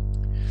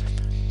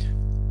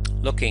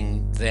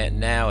 Looking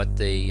now at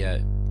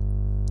the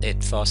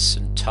ETFOS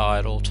and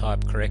tidal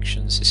type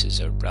corrections, this is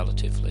a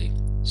relatively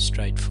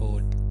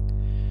straightforward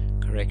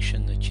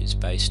correction that is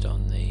based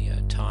on the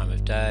time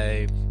of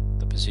day,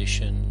 the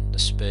position, the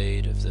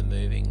speed of the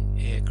moving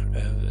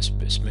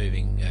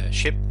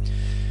ship.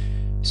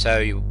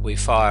 So we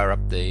fire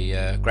up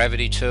the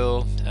gravity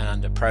tool, and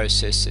under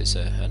process there's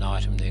an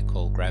item there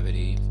called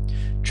gravity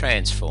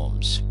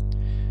transforms.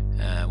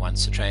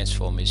 Once the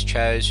transform is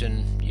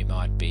chosen, you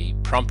might be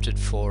prompted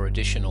for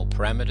additional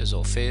parameters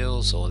or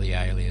fields, or the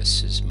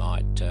aliases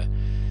might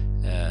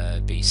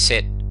be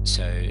set,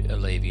 so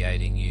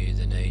alleviating you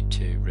the need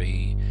to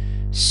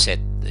reset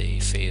the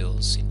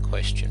fields in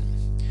question.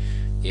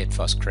 The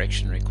ETFOS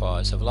correction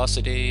requires the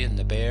velocity and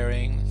the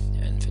bearing,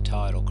 and for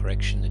tidal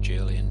correction the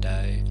Julian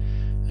day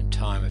and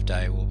time of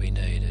day will be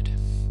needed,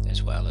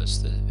 as well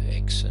as the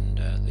X and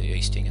the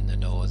easting and the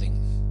northing.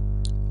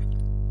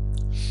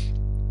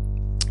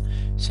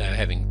 So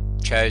having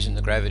chosen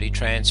the gravity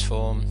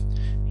transform,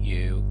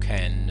 you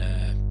can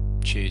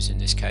choose in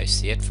this case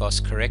the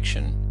ETFOS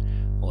correction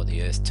or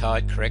the earth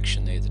tide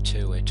correction. They're the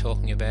two we're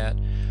talking about.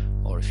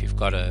 Or if you've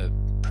got a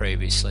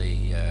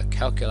previously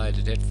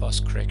calculated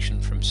ETFOS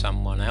correction from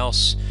someone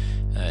else,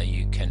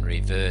 you can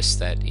reverse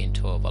that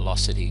into a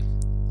velocity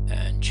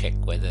and check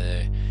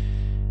whether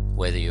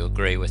you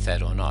agree with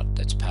that or not.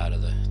 That's part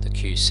of the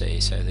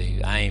QC. So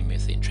the aim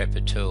with the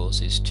Intrepid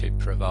tools is to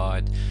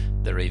provide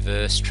the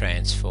reverse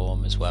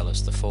transform as well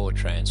as the forward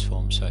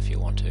transform. So if you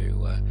want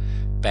to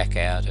back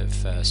out of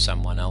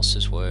someone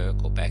else's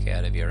work or back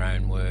out of your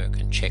own work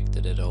and check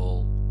that it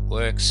all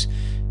works,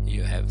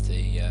 you have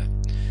the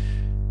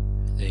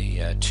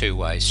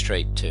two-way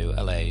street to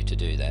allow you to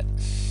do that.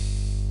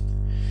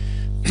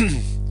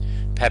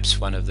 Perhaps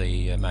one of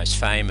the most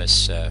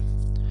famous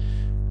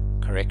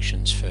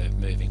corrections for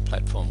moving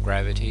platform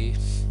gravity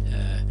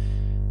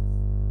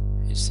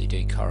is the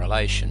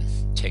decorrelation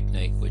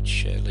technique,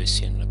 which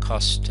Lucien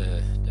Lacoste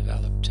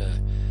developed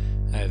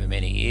over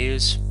many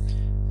years,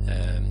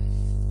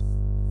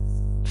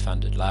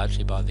 funded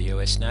largely by the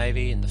US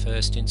Navy in the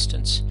first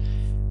instance,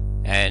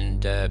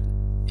 and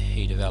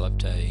he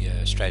developed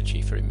a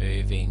strategy for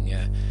removing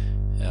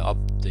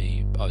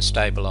the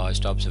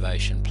stabilized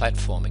observation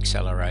platform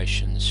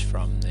accelerations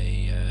from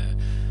the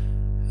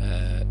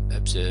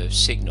observed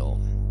signal.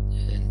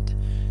 And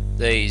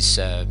these,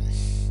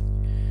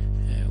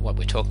 what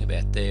we're talking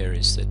about there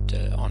is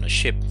that on a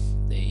ship,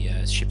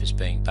 the ship is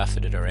being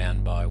buffeted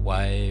around by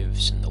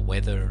waves and the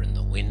weather and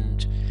the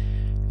wind,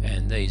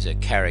 and these are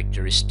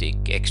characteristic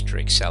extra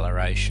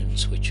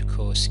accelerations which of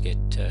course get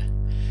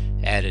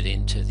added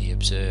into the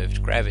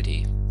observed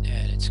gravity,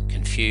 and it's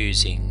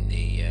confusing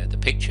the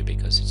picture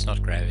because it's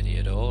not gravity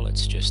at all,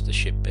 it's just the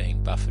ship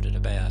being buffeted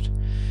about.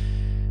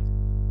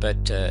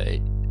 But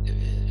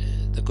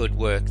the good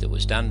work that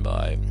was done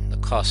by the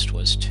cost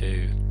was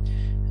to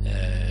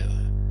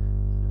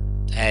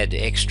add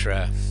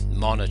extra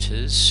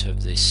monitors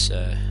of this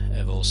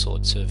of all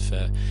sorts of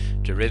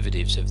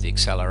derivatives of the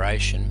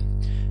acceleration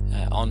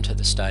onto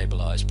the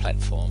stabilized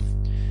platform,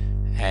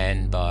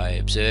 and by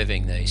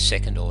observing the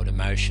second order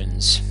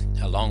motions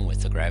along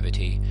with the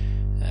gravity,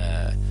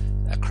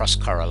 a cross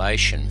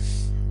correlation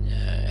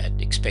at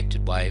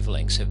expected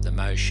wavelengths of the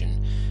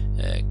motion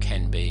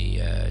can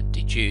be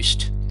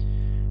deduced,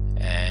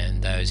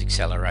 and those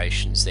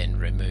accelerations then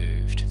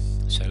removed.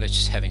 So let's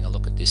just having a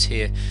look at this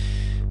here.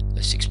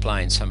 Let's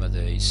explain some of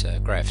these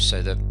graphs.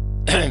 So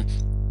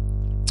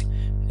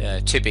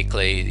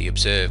typically the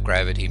observed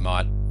gravity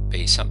might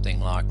be something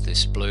like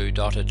this blue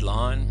dotted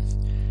line,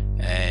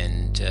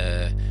 and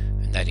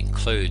that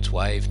includes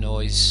wave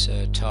noise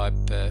type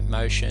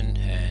motion,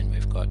 and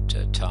we've got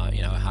time,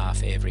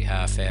 every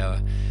half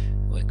hour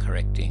we're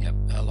correcting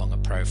along a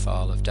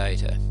profile of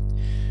data.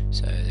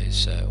 So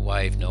there's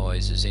wave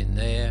noises in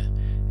there,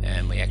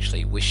 and we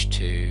actually wish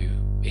to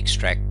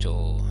extract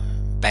or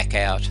back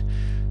out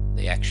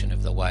the action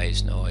of the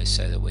waves noise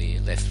so that we're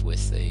left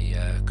with the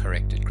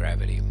corrected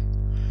gravity.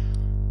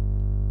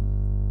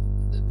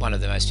 One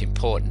of the most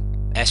important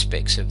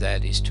aspects of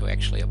that is to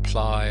actually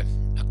apply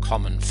a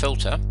common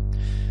filter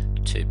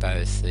to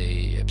both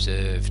the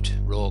observed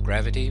raw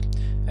gravity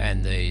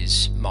and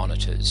these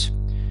monitors.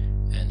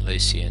 And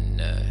Lucian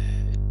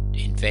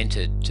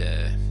invented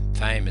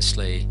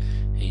famously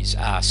his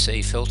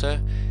RC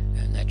filter,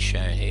 and that's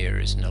shown here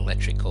as an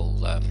electrical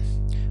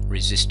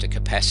resistor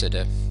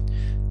capacitor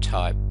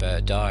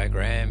type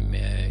diagram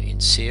in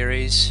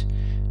series,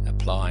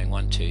 applying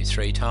 1, 2,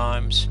 3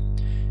 times.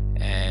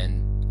 And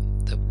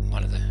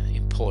one of the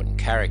important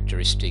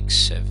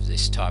characteristics of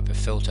this type of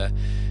filter,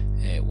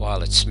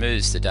 while it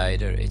smooths the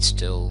data, it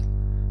still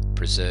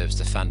preserves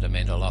the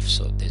fundamental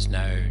offset. There's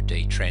no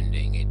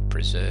detrending. It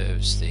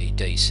preserves the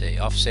DC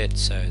offset,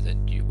 so that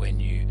when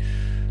you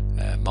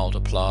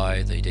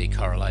multiply the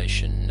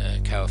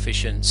decorrelation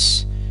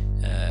coefficients,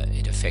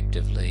 it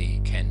effectively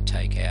can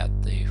take out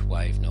the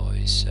wave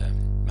noise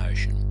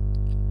motion.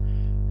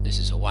 This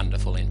is a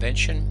wonderful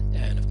invention,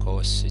 and of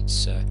course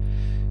it's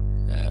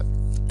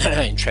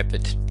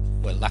Intrepid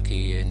were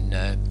lucky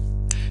in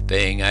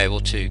being able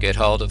to get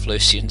hold of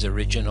Lucian's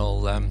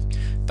original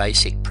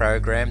basic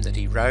program that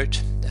he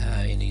wrote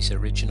in his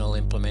original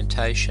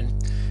implementation,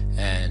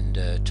 and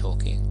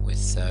talking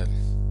with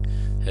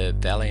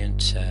Herb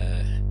Valiant,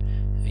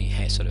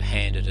 he sort of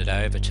handed it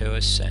over to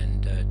us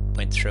and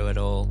went through it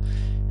all,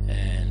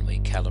 and we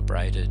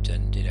calibrated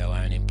and did our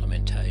own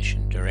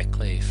implementation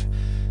directly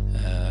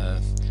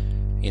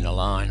in a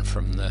line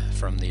from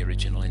the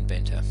original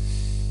inventor.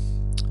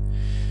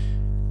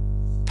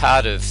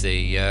 Part of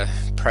the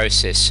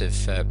process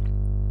of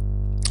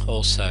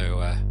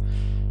also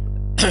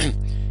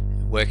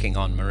working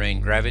on marine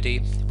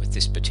gravity with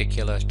this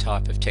particular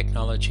type of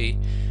technology,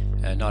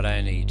 not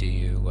only do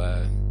you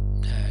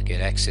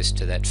get access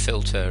to that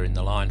filter in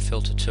the line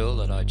filter tool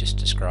that I just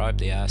described,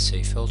 the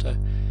RC filter,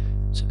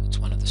 so it's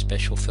one of the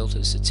special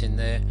filters that's in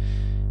there.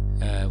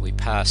 We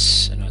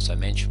pass, and as I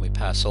mentioned, we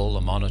pass all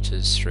the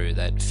monitors through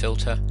that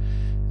filter,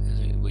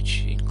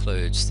 which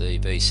includes the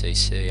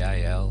VCC,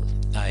 AL,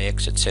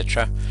 AX,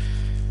 etc.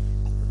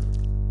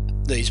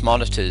 These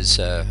monitors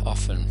are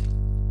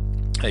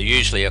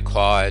usually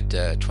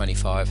acquired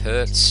 25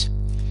 Hertz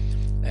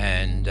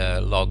and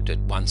logged at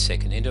 1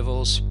 second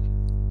intervals,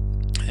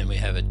 and we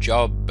have a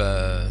job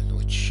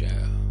which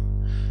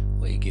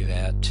we give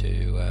out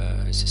to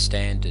as a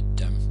standard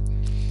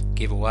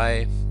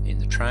giveaway in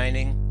the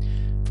training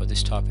for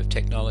this type of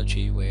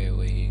technology, where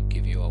we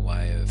give you a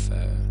way of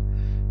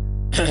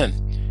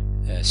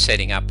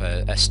setting up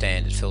a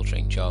standard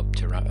filtering job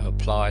to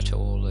apply to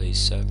all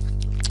these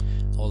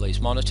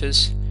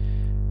monitors.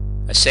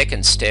 A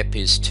second step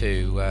is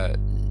to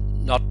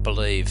not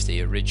believe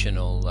the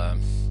original,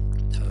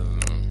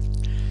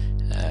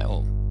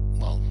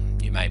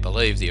 you may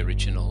believe the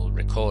original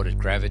recorded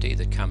gravity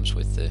that comes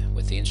with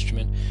the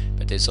instrument,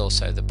 but there's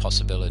also the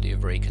possibility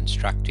of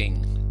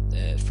reconstructing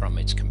from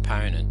its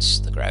components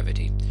the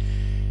gravity,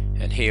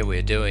 and here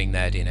we're doing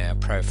that in our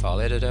profile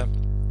editor.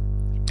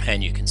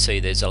 And you can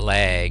see there's a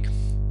lag,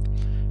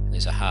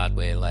 there's a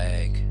hardware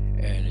lag,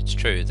 and it's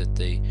true that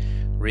the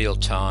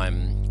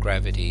real-time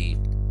gravity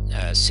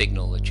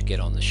signal that you get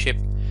on the ship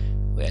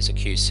as a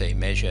QC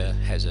measure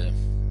has a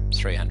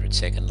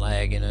 300-second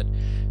lag in it,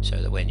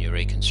 so that when you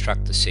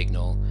reconstruct the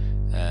signal,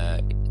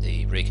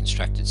 the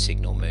reconstructed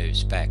signal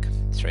moves back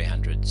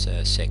 300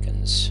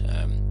 seconds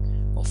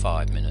or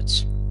 5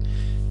 minutes.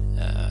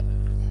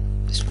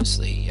 This was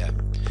the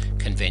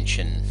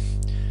convention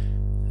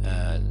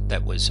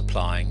that was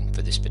applying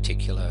for this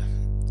particular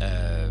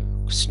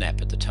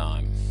snap at the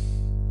time.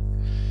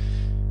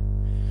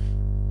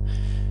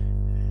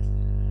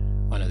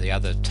 One of the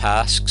other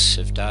tasks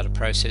of data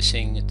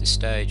processing at this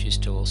stage is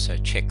to also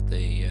check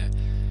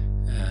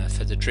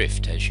for the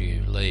drift. As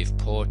you leave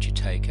port, you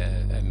take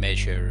a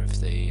measure of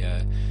the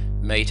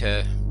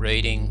meter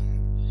reading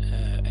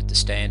at the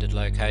standard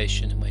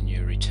location, and when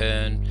you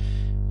return,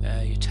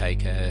 you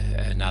take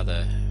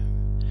another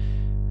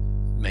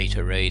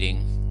meter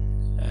reading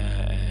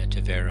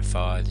to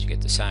verify that you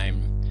get the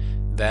same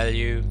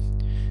value.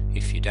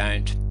 If you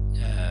don't,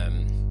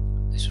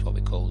 this is what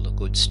we call the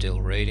good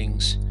still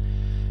readings,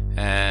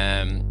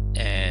 and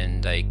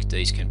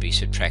these can be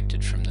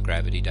subtracted from the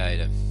gravity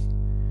data.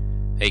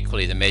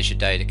 Equally, the measured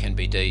data can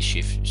be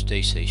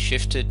DC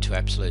shifted to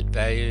absolute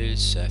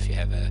values. If you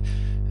have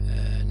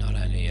not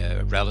only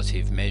a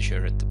relative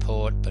measure at the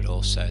port but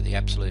also the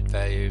absolute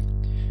value,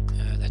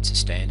 that's a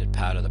standard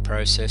part of the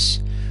process.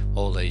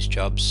 All these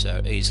jobs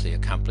are easily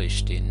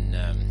accomplished in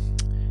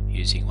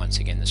using, once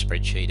again, the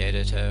spreadsheet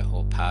editor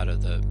or part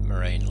of the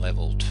marine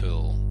level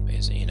tool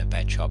is in a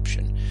batch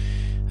option.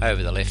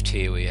 Over the left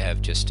here we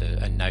have just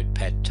a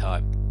notepad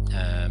type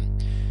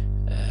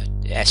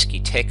ASCII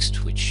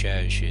text which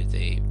shows you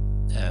the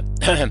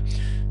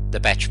the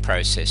batch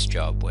process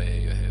job,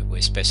 where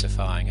we're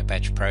specifying a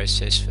batch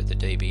process for the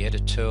DB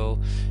edit tool.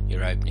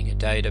 You're opening a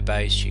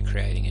database, you're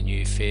creating a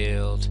new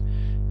field,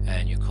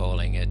 and you're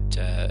calling it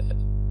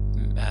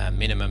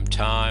minimum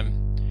time,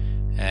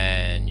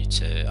 and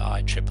it's a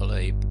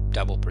IEEE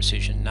double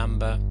precision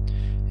number,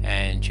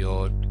 and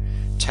you're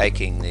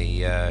taking the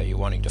you're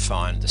wanting to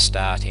find the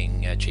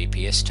starting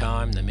GPS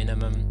time, the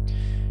minimum,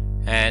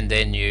 and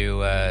then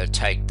you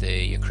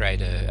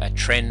create a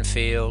trend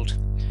field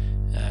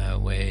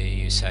where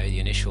you say the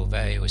initial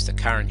value is the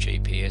current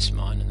GPS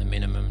minus the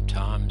minimum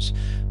times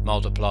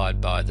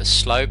multiplied by the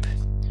slope,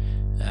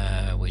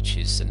 which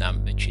is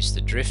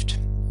the drift,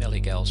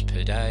 milligals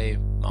per day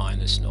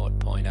minus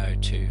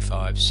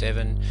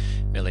 0.0257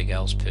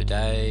 milligals per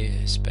day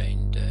has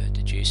been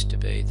deduced to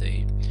be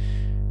the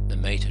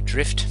meter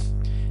drift,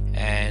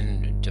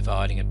 and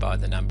dividing it by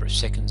the number of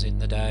seconds in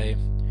the day.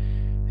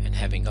 And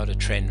having got a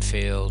trend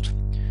field,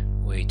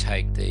 we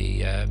take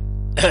the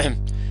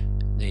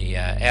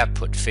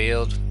output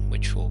field,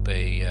 which will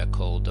be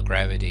called the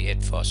gravity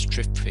ETFOS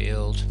drift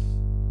field,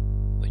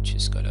 which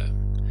has got a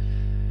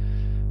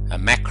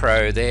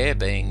macro there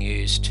being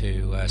used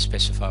to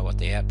specify what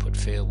the output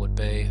field would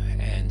be,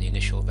 and the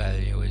initial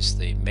value is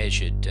the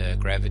measured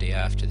gravity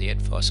after the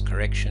ETFOS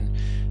correction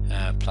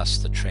plus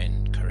the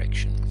trend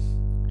correction.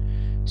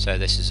 So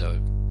this is a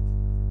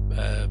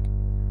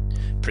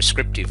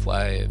prescriptive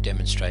way of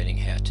demonstrating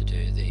how to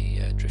do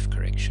the drift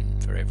correction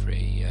for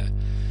every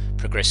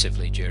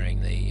progressively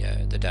during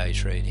the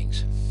day's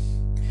readings.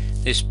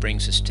 This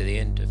brings us to the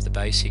end of the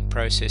basic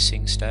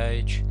processing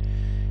stage.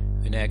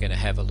 We're now going to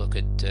have a look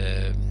at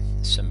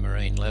some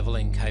marine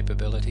levelling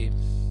capability.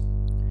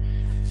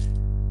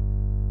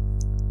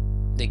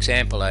 The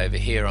example over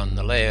here on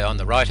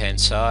the right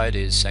hand side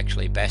is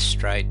actually Bass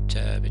Strait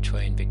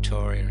between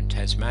Victoria and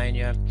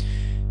Tasmania,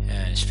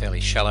 and it's fairly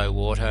shallow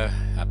water,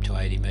 up to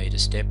 80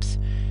 metres depth.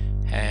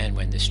 And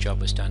when this job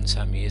was done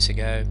some years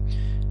ago,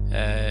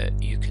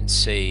 you can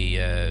see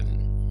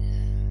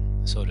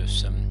sort of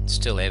some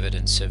still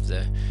evidence of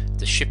the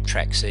ship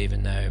tracks,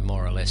 even though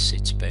more or less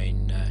it's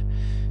been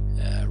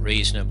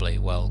reasonably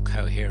well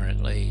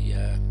coherently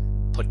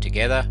put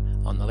together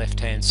on the left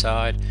hand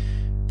side.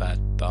 But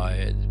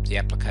by the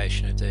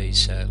application of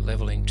these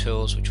levelling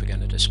tools, which we're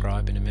going to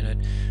describe in a minute,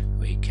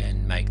 we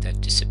can make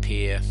that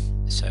disappear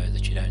so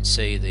that you don't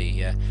see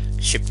the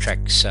ship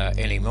tracks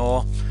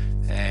anymore,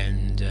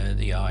 and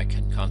the eye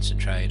can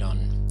concentrate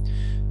on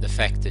the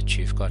fact that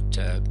you've got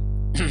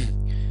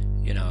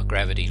you know, a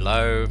gravity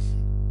low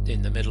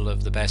in the middle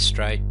of the Bass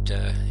Strait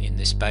in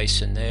this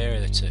basin there.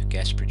 That's a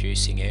gas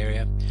producing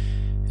area,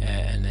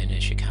 and then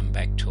as you come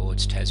back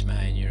towards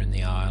Tasmania and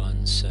the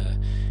islands,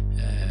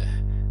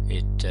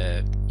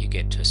 you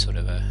get to sort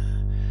of a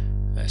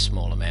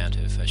small amount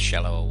of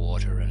shallower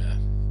water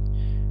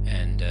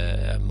and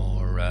a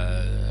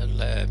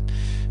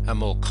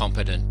more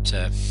competent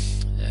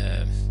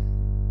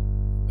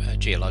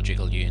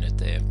geological unit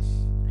there.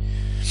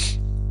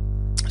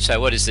 So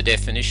what is the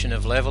definition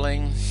of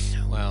levelling?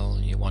 Well,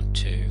 you want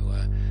to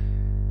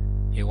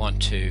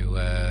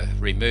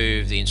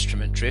remove the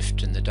instrument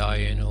drift and the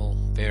diurnal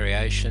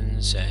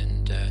variations,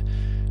 and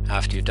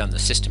after you've done the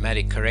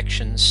systematic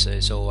corrections,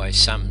 there's always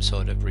some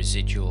sort of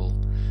residual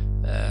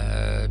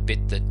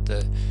bit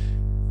that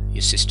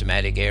your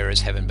systematic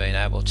errors haven't been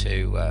able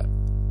to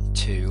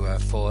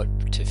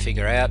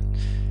figure out.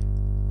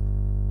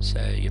 So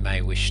you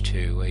may wish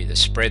to either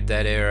spread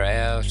that error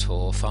out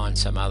or find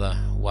some other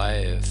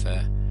way of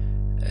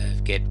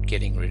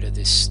getting rid of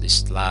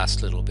this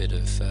last little bit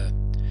of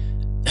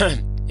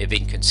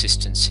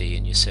inconsistency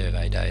in your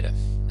survey data.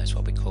 That's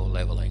what we call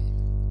levelling.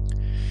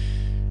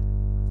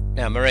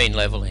 Now, marine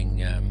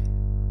levelling,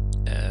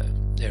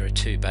 there are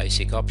two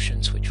basic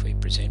options which we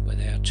present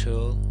with our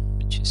tool,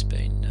 which has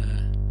been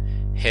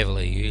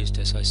heavily used,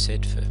 as I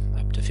said, for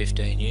up to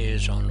 15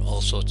 years on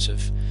all sorts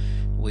of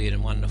weird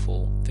and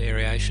wonderful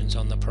variations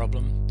on the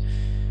problem.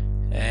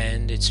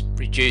 And it's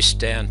reduced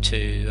down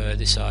to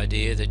this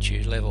idea that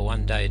you level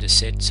one data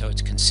set so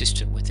it's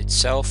consistent with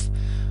itself,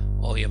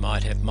 or you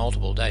might have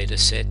multiple data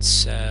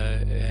sets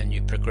and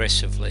you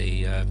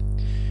progressively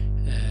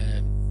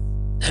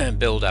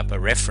build up a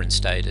reference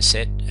data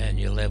set, and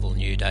you level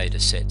new data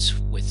sets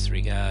with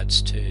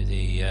regards to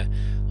the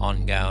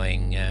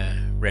ongoing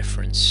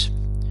reference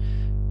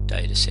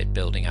data set,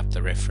 building up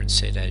the reference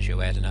set as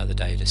you add another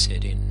data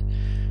set in.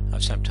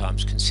 I've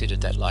sometimes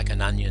considered that like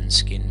an onion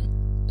skin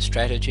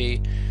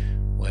strategy,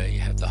 where you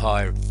have the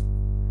high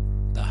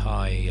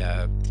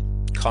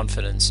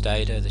confidence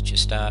data that you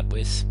start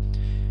with,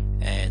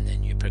 and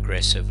then you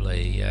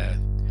progressively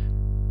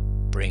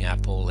bring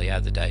up all the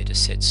other data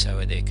sets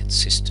so they're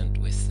consistent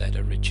with that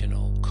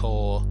original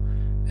core,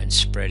 and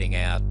spreading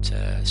out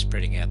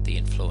the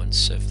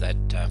influence of that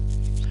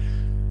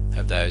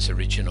of those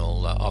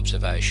original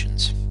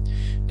observations.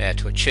 Now,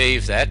 to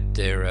achieve that,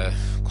 there are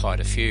quite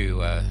a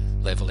few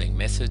leveling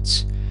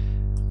methods.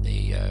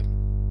 The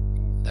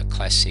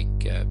classic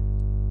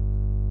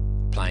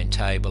plane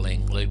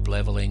tabling, loop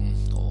leveling,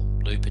 or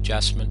loop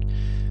adjustment,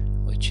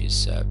 which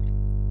is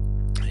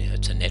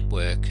it's a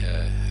network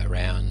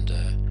around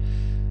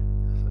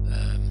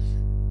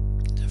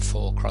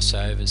 4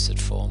 crossovers that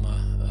form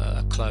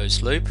a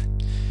closed loop.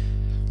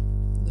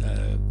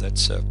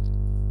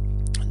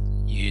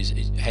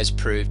 It has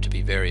proved to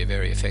be very,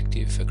 very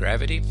effective for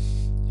gravity.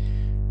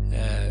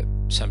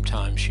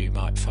 Sometimes you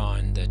might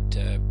find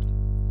that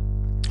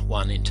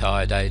one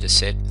entire data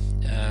set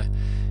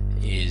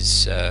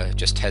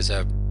just has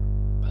a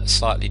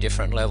slightly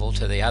different level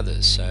to the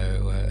others.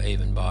 So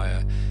even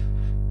by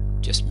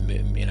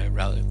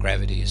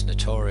gravity is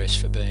notorious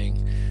for being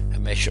a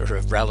measure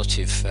of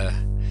relative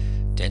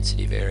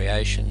density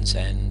variations,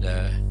 and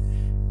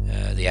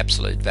the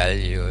absolute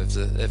value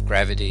of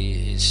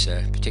gravity is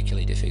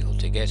particularly difficult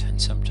to get, and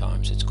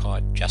sometimes it's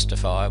quite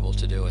justifiable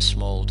to do a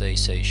small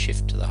DC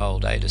shift to the whole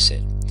data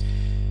set.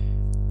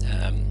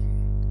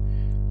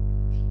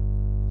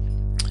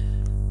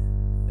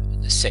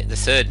 The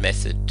third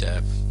method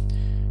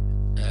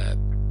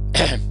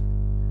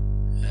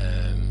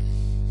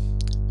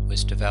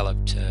was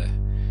developed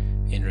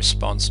in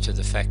response to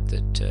the fact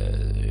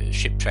that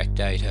ship track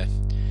data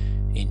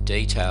in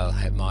detail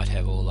might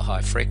have all the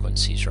high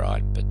frequencies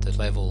right, but the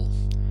level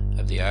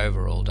of the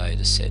overall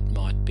data set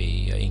might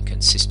be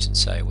inconsistent,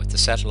 say, with the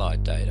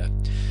satellite data,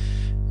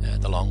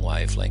 the long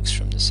wavelengths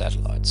from the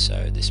satellite.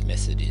 So this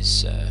method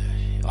is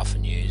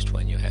often used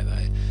when you have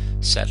a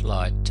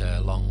satellite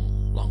long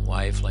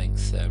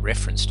wavelength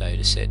reference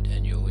data set,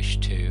 and you wish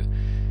to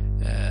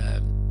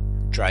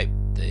drape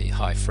the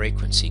high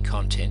frequency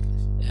content,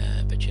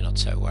 but you're not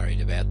so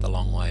worried about the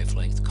long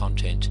wavelength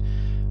content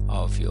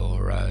of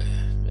your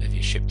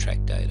ship track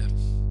data.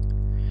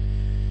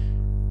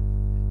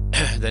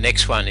 The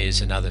next one is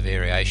another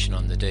variation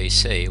on the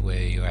DC,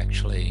 where you're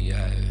actually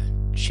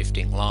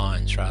shifting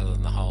lines rather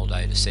than the whole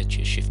data set.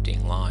 You're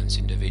shifting lines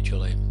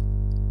individually.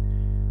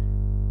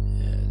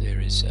 There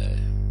is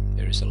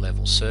a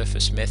level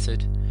surface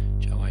method,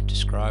 which I won't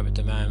describe at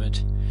the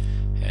moment,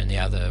 and the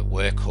other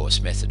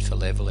workhorse method for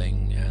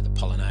leveling, the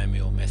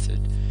polynomial method.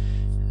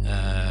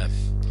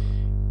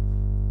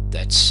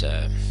 That's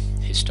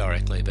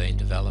historically been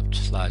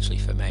developed largely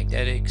for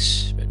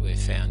magnetics, but we've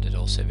found it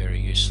also very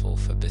useful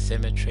for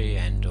bathymetry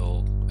and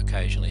or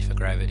occasionally for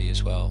gravity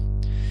as well.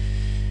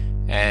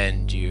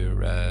 And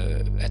you're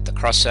at the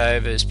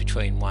crossovers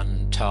between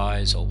one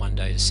ties or one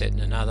data set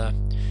and another,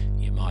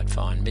 you might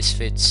find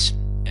misfits,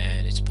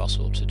 and it's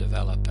possible to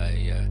develop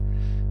a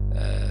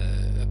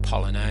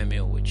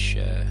polynomial, which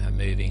a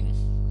moving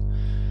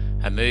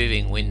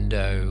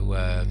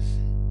window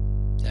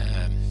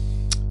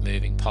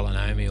moving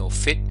polynomial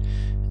fit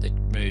that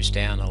moves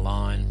down a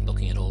line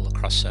looking at all the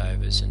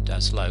crossovers and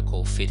does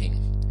local fitting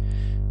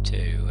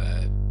to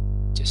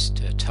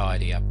just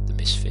tidy up the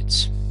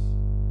misfits.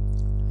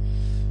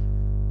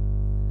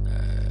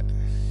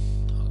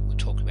 We'll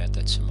talk about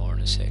that some more in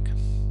a sec.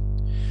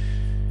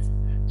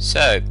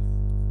 So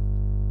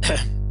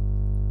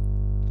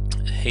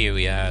here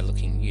we are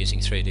using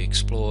 3D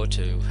Explore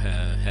to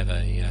have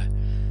a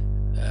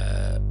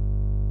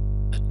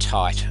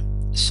tight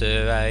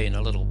survey in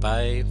a little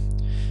bay,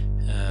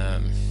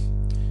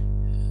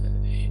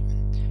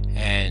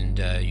 and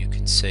you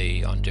can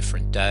see on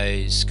different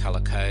days color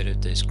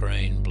coded. There's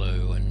green,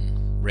 blue,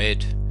 and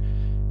red,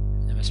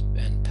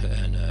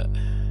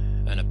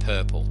 and a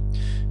purple.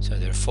 So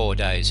there are 4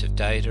 days of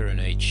data, and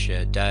each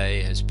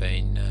day has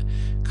been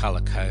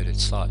color coded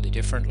slightly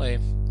differently,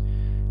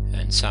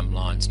 and some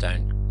lines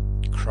don't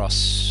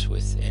cross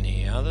with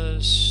any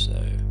others,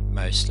 so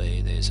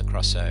mostly there's a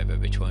crossover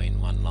between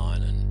one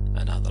line and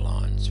another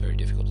line. It's very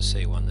difficult to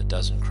see one that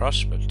doesn't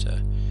cross, but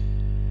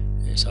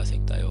yes, I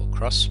think they all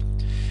cross.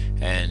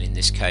 And in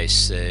this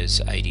case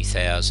there's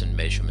 80,000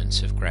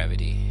 measurements of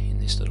gravity in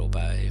this little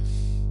bay.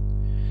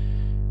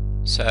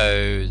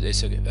 So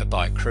there's a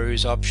by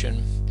cruise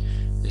option.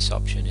 This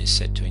option is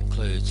set to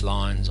include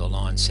lines or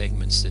line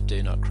segments that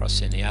do not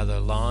cross any other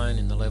line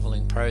in the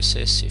levelling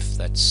process, if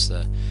that's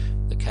the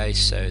case,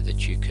 so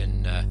that you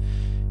can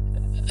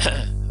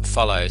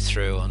follow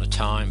through on a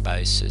time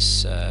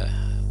basis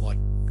what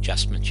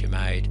adjustments you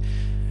made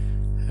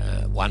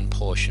one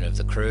portion of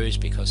the cruise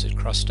because it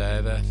crossed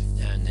over,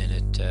 and then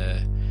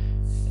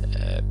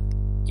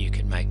you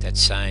can make that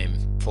same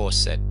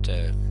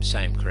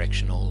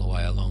correction all the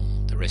way along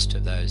the rest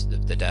of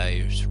the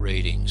day's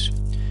readings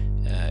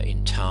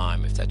in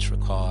time if that's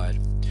required.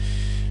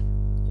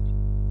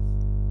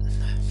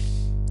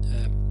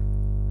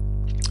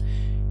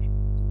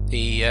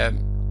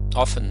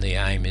 Often the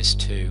aim is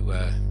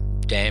to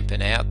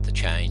dampen out the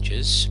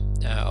changes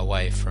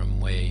away from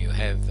where you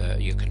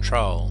have your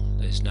control.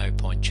 There's no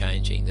point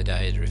changing the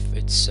data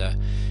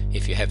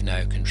if you have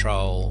no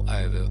control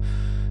over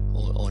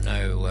or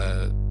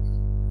no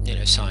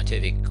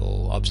scientific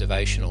or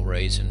observational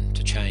reason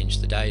to change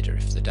the data.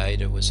 If the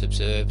data was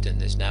observed and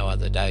there's no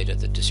other data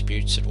that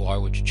disputes it, why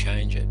would you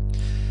change it?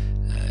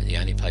 The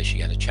only place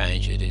you're going to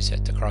change it is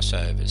at the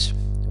crossovers,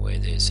 where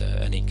there's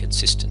an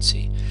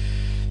inconsistency.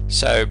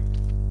 So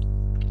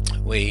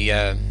we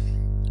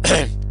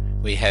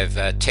we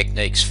have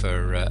techniques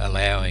for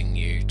allowing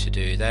you to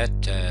do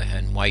that,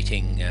 and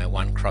weighting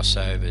one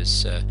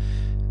crossover's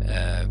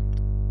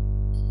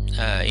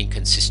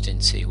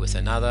inconsistency with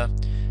another.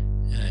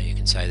 You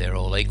can say they're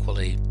all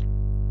equally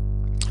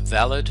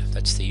valid.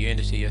 That's the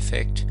unity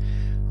effect.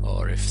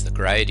 Or if the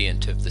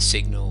gradient of the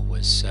signal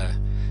was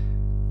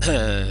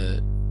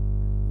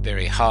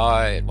very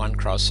high at one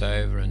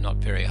crossover and not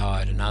very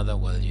high at another,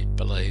 well, you'd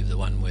believe the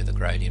one where the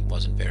gradient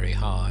wasn't very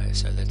high.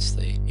 So that's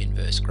the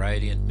inverse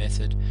gradient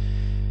method.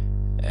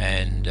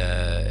 And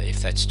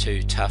if that's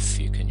too tough,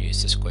 you can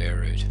use the square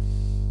root.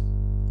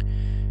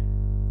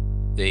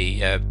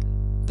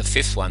 The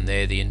fifth one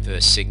there, the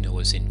inverse signal,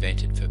 was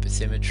invented for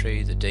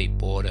bathymetry. The deep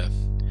water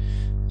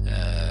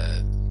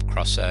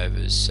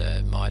crossovers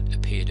might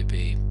appear to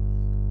be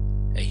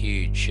a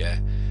huge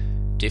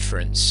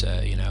difference,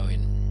 in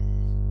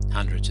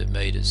hundreds of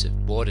meters of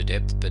water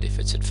depth, but if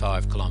it's at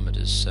 5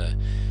 kilometers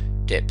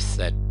depth,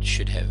 that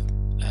should have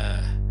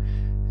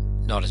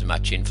not as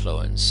much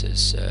influence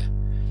as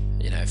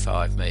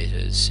 5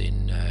 meters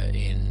in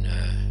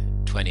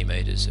 20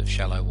 meters of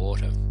shallow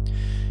water.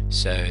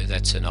 So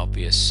that's an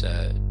obvious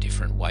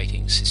different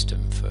weighting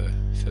system for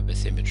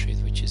bathymetry,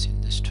 which is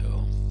in this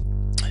tool.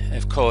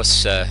 Of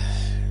course,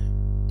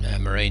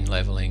 marine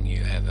levelling,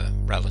 you have a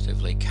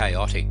relatively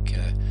chaotic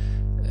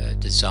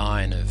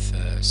design of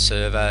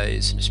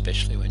surveys, and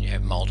especially when you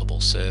have multiple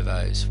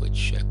surveys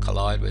which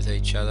collide with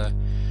each other,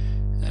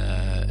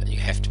 you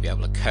have to be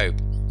able to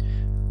cope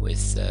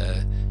with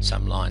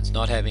some lines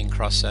not having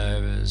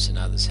crossovers and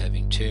others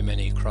having too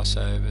many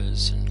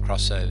crossovers, and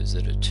crossovers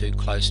that are too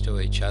close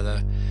to each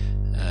other,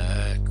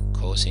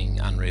 causing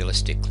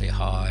unrealistically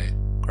high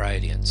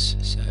gradients.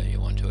 So you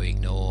want to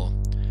ignore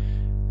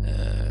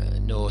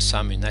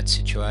some in that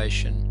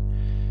situation.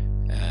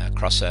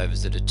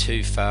 Crossovers that are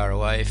too far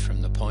away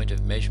from the point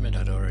of measurement,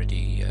 I'd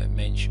already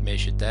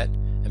mentioned that.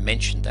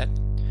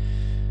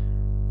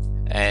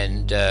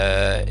 And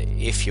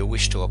if you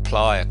wish to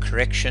apply a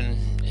correction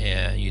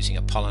using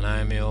a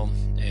polynomial,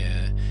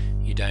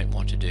 you don't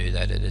want to do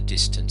that at a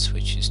distance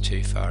which is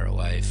too far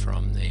away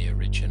from the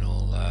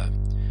original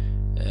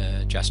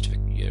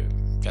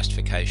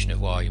justification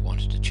of why you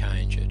wanted to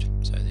change it.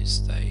 So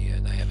they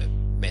have a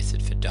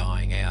method for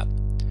dying out.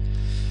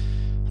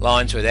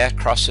 Lines without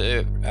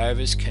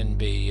crossovers can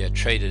be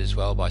treated as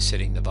well by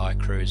setting the by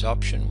cruise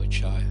option,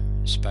 which I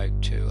spoke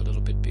to a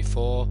little bit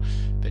before,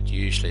 but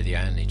usually the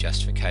only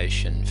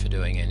justification for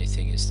doing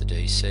anything is the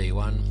DC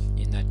one.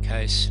 In that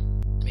case,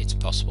 it's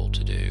possible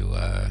to do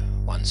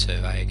one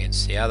survey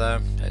against the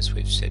other, as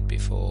we've said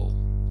before,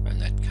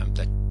 and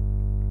that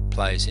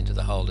plays into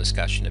the whole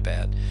discussion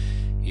about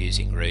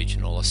using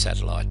regional or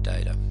satellite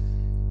data.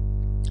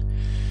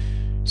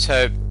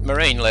 So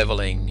marine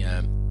levelling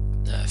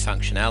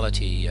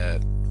functionality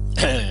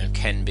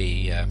can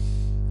be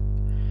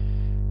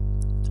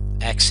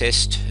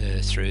accessed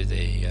through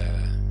the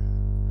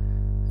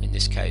in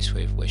this case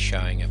we're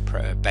showing a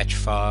batch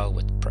file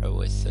with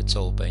it's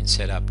all been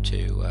set up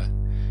to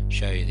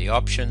show you the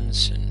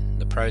options and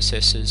the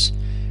processes.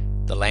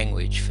 The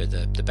language for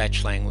the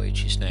batch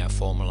language is now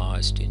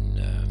formalized in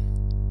a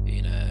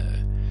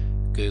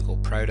Google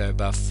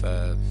protobuf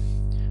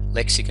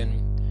lexicon,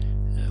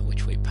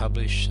 which we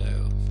publish.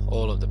 So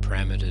all of the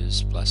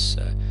parameters plus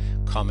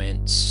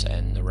comments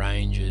and the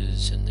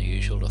ranges and the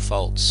usual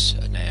defaults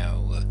are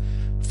now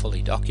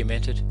fully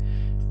documented.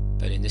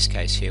 But in this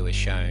case here we're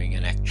showing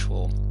an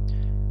actual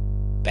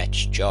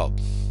batch job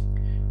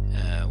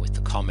with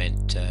the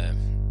comment,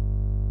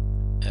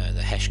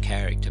 the hash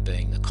character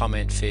being the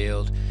comment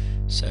field.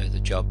 So the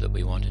job that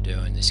we want to do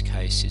in this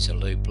case is a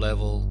loop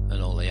level,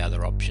 and all the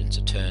other options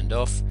are turned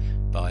off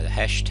by the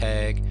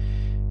hashtag,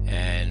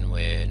 and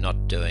we're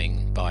not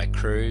doing by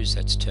cruise,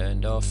 that's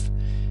turned off,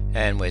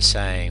 and we're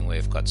saying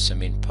we've got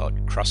some input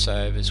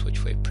crossovers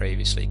which we've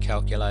previously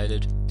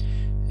calculated,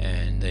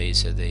 and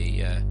these are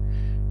the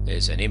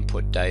there's an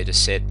input data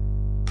set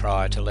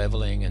prior to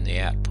leveling, and the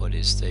output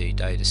is the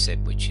data set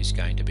which is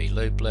going to be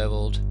loop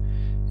leveled,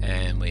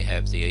 and we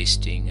have the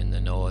easting and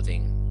the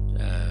northing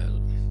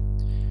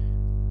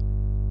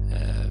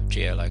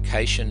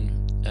geolocation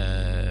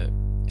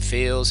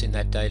fields in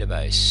that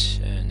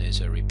database, and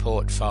there's a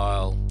report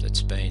file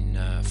that's been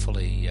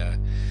fully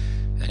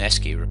an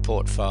ASCII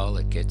report file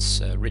that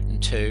gets written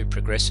to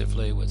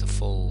progressively with a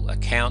full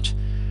account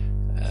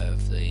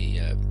of the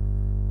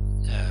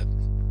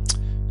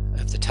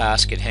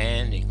task at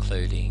hand,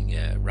 including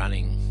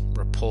running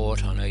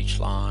report on each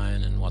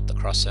line and what the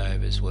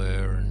crossovers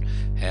were and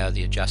how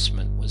the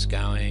adjustment was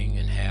going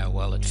and how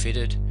well it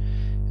fitted,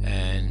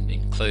 and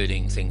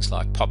including things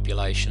like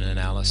population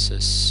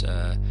analysis.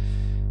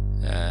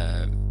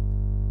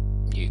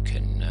 You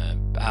can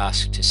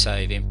ask to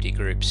save empty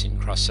groups in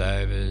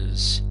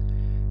crossovers,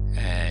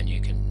 and you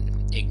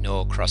can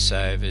ignore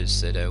crossovers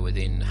that are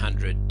within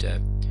 100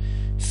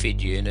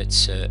 FID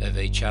units of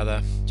each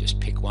other.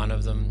 Just pick one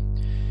of them,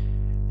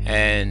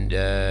 and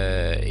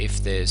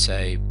if there's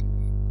a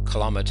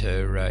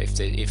kilometre,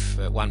 if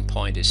one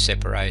point is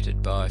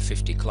separated by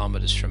 50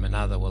 kilometres from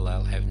another, well,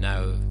 they'll have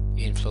no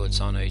influence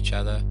on each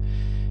other,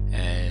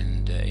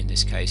 and in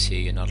this case here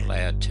you're not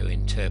allowed to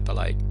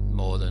interpolate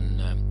more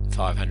than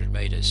 500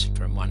 metres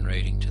from one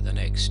reading to the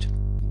next.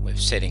 We're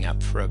setting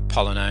up for a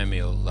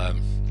polynomial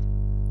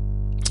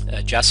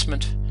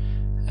adjustment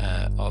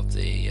of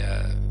the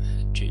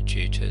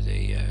due to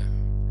the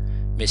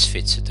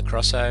misfits at the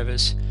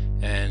crossovers,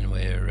 and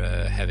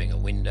we're having a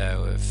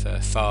window of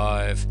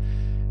 5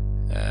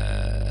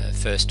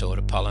 first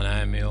order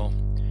polynomial,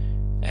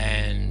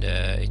 and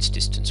it's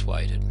distance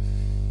weighted.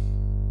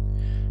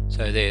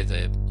 So they're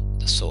the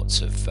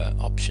sorts of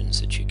options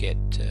that you get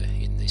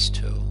in this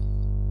tool.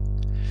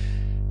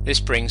 This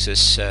brings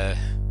us to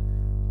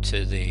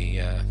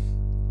the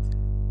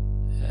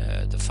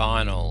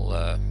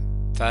final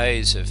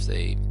phase of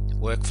the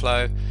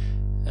workflow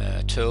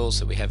tools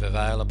that we have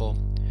available,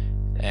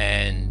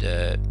 and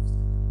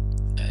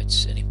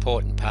it's an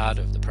important part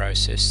of the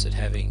process that,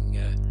 having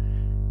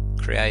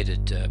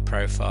created a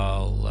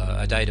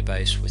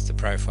database with the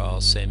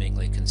profiles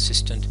seemingly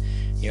consistent,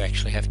 you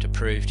actually have to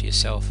prove to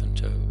yourself and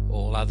to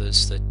all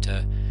others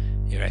that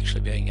you're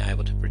actually being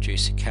able to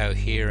produce a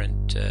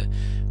coherent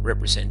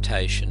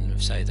representation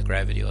of, say, the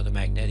gravity or the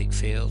magnetic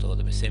field or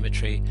the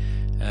bathymetry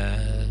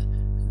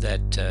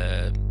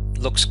that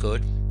looks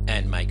good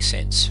and makes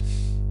sense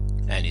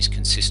and is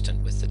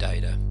consistent with the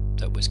data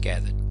that was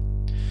gathered.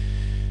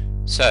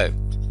 So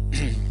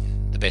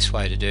the best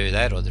way to do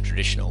that, or the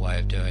traditional way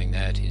of doing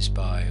that, is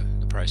by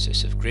the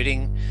process of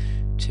gridding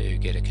to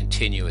get a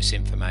continuous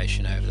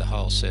information over the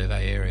whole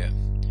survey area.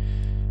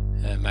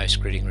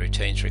 Most gridding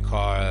routines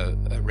require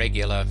a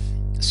regular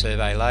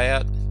survey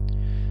layout.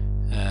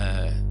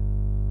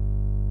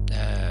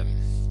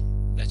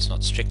 That's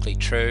not strictly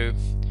true.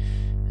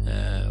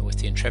 With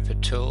the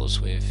Intrepid tools,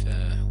 we've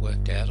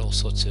worked out all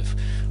sorts of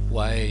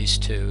ways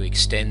to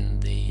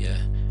extend the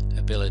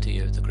ability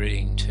of the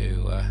gridding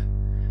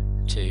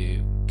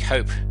to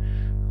cope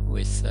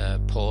with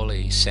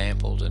poorly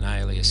sampled and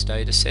alias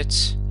data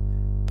sets,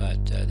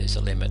 but there's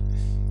a limit.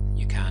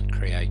 You can't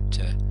create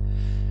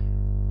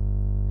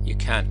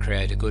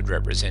a good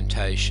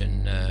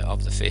representation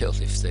of the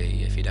field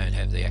if you don't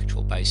have the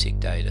actual basic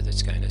data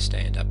that's going to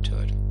stand up to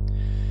it.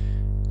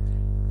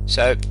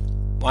 So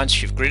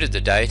once you've gridded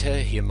the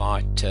data, you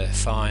might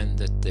find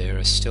that there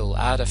are still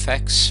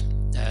artifacts.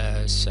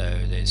 So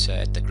there's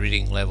at the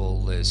gridding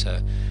level, there's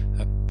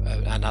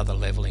another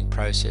leveling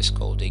process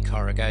called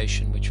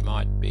decorrugation, which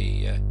might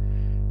be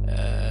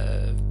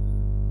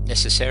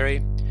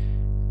necessary,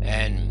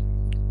 and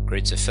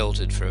grids are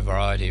filtered for a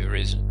variety of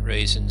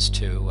reasons.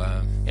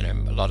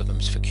 A lot of them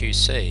is for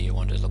QC. You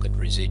want to look at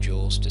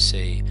residuals to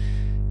see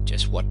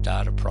just what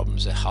data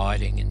problems are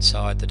hiding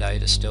inside the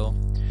data still,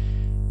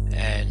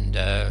 and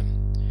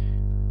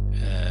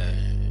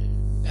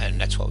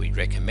that's what we'd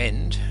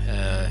recommend.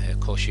 Of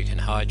course, you can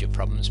hide your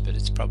problems, but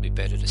it's probably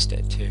better to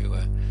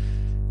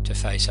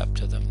face up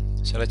to them.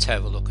 So let's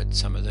have a look at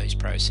some of these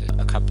processes.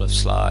 A couple of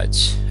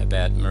slides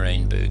about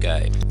marine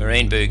bougae.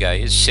 Marine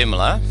bougae is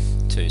similar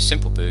to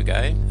simple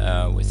bougae,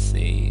 with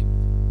the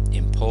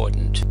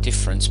important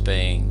difference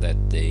being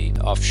that the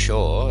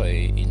offshore,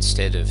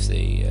 instead of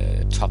the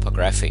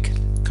topographic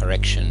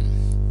correction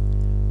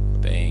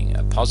being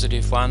a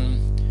positive one,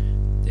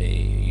 you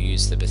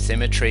use the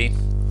bathymetry.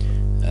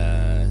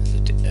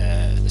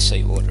 The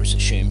seawater is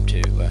assumed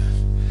to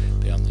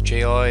be on the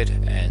geoid,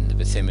 and the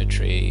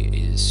bathymetry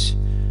is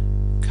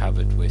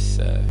covered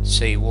with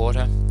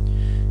seawater.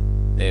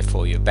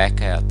 Therefore you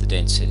back out the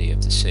density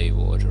of the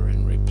seawater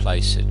and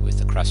replace it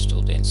with a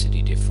crustal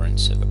density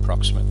difference of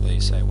approximately,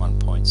 say,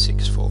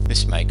 1.64.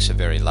 This makes a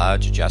very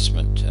large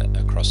adjustment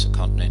across the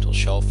continental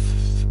shelf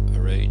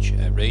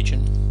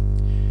region,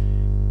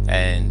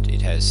 and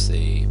it has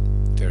the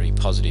very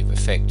positive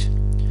effect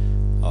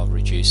of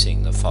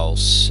reducing the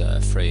false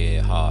free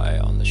air high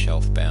on the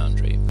shelf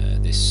boundary.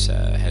 This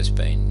has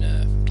been,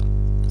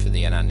 for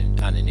the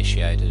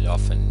uninitiated,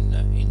 often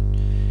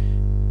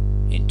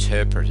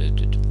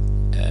interpreted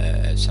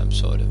as some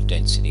sort of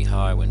density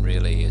high, when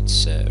really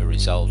it's a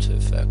result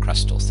of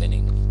crustal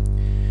thinning.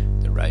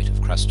 The rate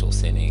of crustal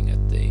thinning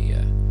at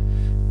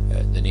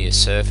the near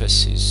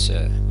surface is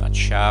much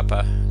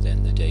sharper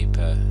than the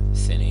deeper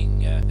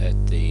thinning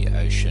at the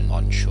ocean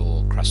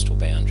onshore crustal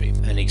boundary.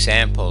 An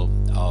example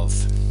of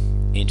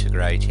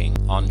integrating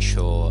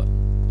onshore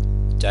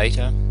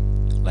data,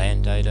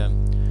 land data,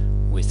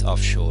 with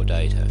offshore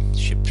data,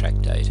 ship track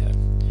data.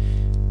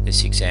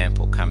 This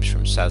example comes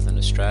from southern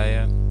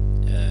Australia.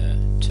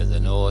 To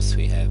the north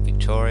we have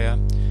Victoria,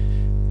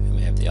 and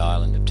we have the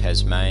island of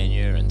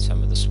Tasmania and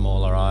some of the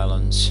smaller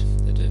islands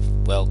that are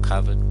well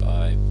covered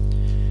by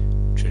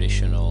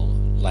traditional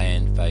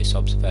land-based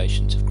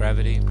observations of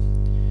gravity.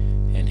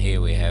 And here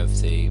we have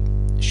the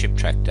ship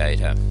track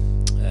data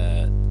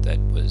that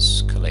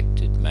was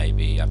collected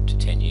maybe up to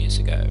 10 years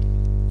ago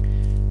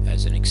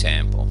as an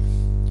example.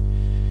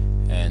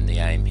 And the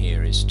aim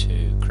here is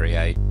to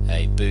create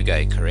a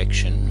Bugaj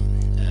correction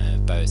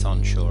both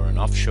onshore and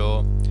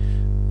offshore,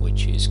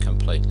 which is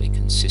completely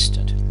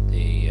consistent.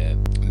 The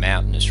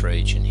mountainous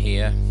region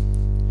here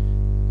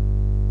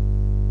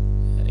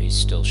is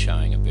still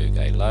showing a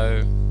Bugaj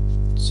low,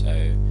 so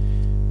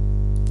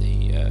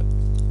the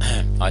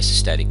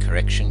isostatic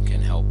correction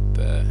can help,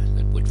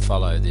 that would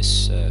follow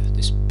this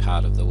this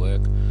part of the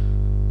work,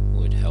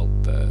 would help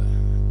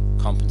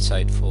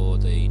compensate for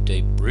the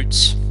deep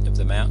roots of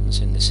the mountains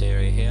in this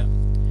area here.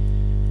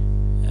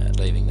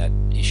 Leaving that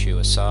issue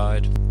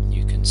aside,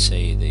 you can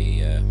see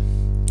the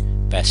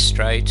Bass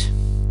Strait,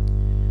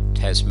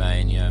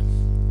 Tasmania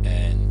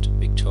and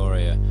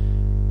Victoria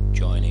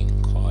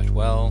joining quite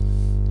well,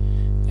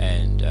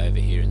 and over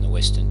here in the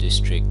Western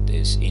District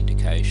there's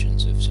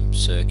indications of some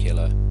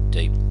circular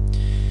deep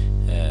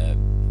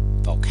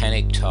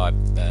volcanic type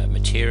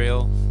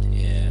material.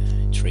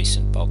 It's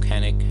recent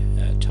volcanic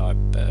type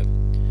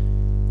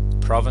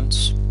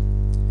province.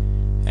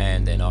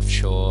 And then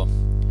offshore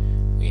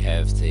we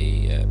have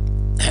the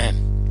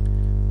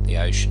the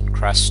ocean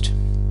crust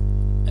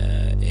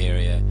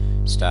area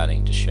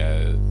starting to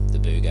show the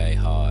Bugaj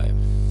high.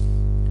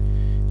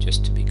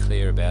 Just to be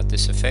clear about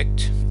this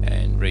effect,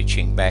 and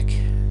reaching back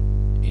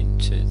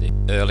into the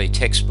early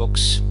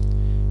textbooks,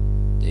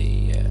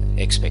 the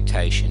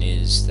expectation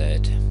is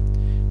that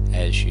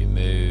as you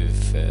move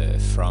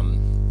from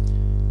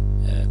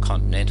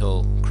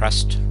continental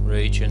crust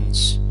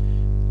regions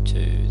to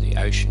the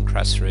ocean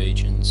crust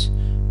regions,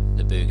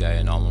 the Bugaj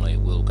anomaly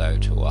will go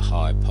to a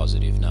high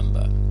positive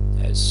number,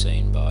 as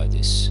seen by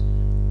this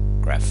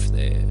graph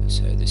there.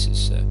 So this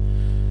is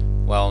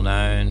well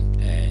known,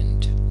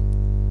 and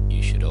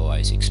you should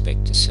always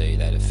expect to see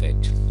that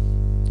effect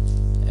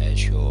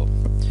as you're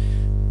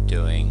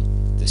doing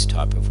this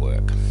type of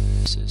work.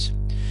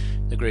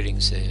 The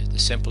gridding's the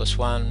simplest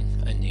one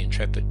in the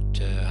Intrepid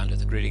under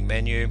the gridding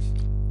menu.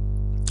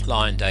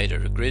 Line data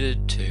are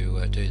gridded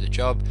to do the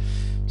job.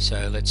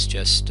 So let's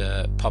just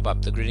pop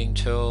up the gridding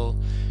tool.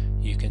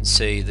 You can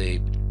see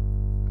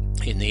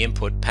in the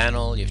input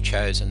panel you've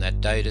chosen that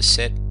data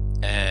set,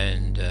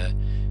 and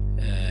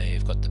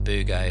you've got the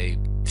Bugaj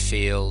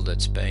field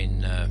that's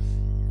been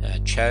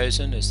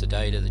chosen as the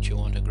data that you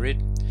want to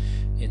grid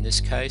in this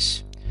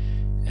case.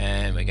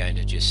 And we're going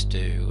to just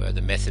do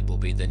the method will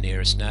be the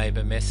nearest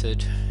neighbour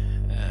method,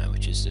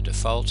 which is the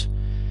default,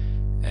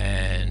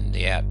 and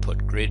the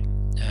output grid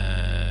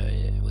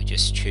we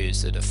just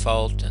choose the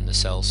default and the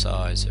cell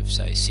size of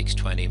say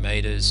 620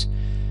 meters,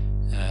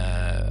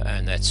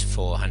 and that's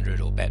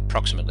 400 or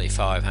approximately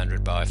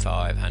 500 by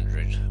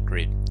 500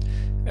 grid,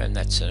 and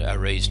that's a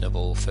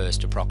reasonable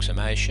first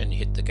approximation.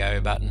 Hit the go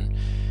button,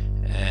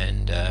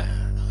 and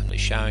only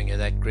showing you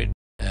that grid.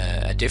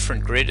 A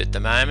different grid at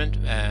the moment.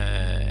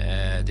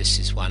 This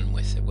is one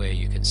where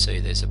you can see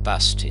there's a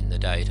bust in the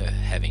data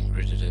having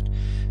gridded it,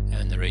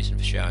 and the reason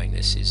for showing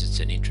this is it's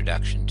an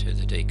introduction to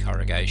the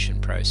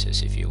decorrugation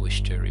process if you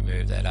wish to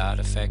remove that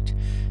artifact.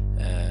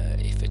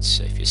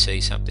 If you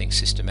see something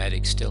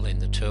systematic still in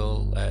the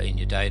tool, in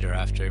your data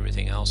after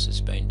everything else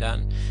has been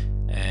done,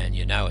 and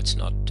you know it's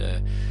not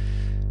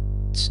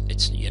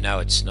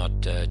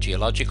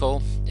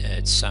geological,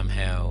 it's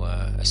somehow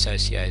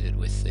associated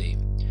with the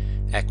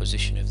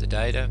acquisition of the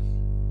data,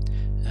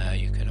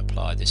 you can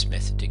apply this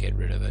method to get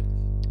rid of it.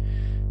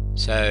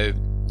 So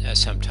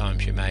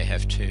sometimes you may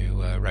have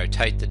to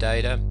rotate the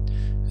data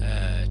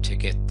to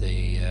get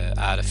the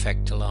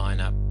artifact to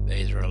line up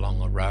either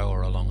along a row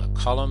or along a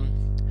column.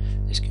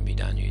 This can be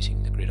done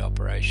using the grid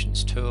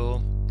operations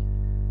tool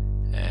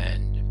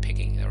and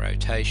picking the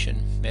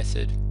rotation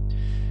method.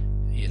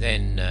 You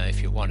then,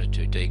 if you wanted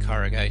to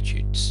decorrugate,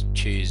 you'd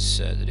choose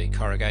the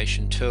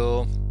decorrugation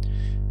tool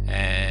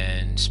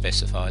and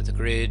specify the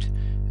grid,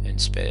 and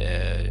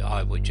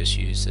I would just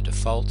use the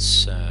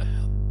defaults.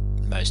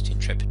 Most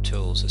Intrepid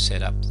tools are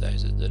set up,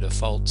 those are the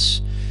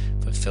defaults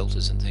for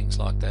filters and things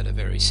like that are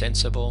very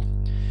sensible.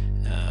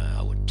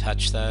 I wouldn't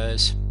touch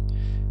those,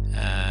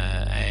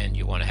 and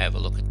you want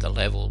the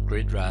level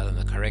grid rather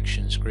than the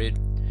corrections grid,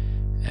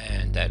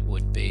 and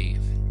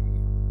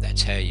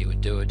that's how you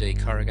would do a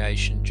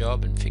decorrugation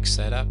job and fix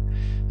that up.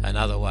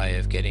 Another way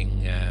of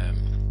getting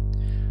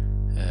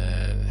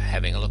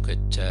having a look at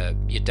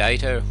your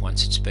data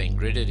once it's been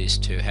gridded is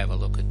to have a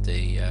look at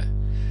the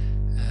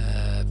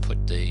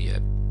put the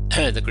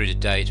the gridded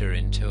data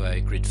into a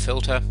grid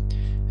filter,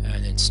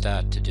 and then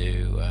start to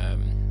do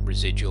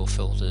residual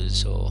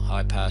filters or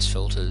high pass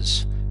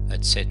filters,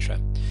 etc.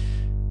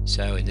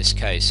 So in this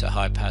case, a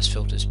high pass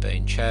filter has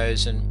been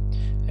chosen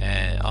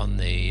on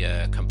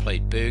the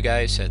complete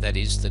bouquet, so that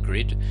is the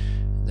grid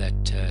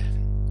that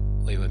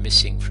we were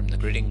missing from the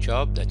gridding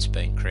job. That's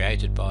been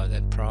created by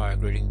that prior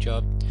gridding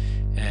job,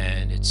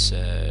 and it's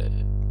the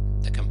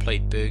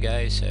complete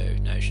bouquet, so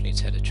notionally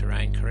it's had a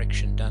terrain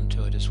correction done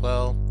to it as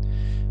well.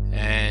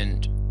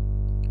 And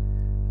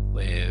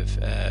we've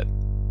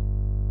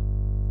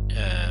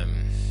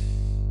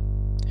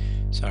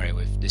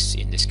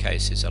in this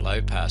case is a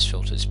low pass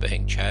filters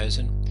being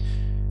chosen,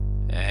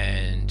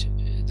 and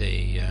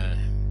the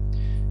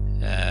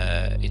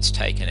it's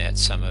taken out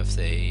some of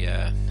the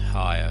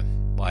higher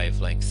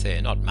wavelength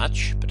there, not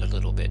much but a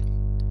little bit,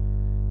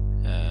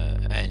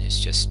 and it's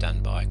just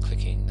done by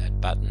clicking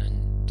that button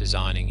and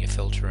designing your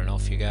filter, and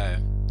off you go.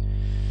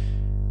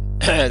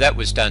 That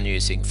was done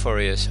using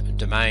Fourier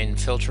domain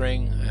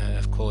filtering.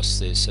 Of course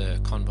there's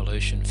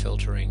convolution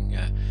filtering,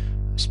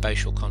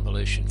 spatial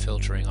convolution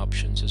filtering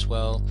options as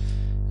well.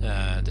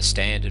 The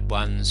standard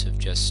ones of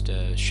just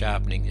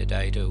sharpening the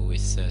data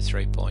with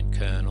 3-point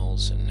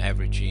kernels and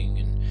averaging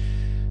and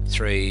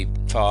 3,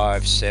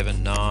 5,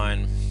 7,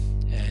 9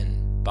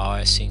 and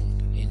biasing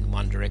in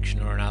one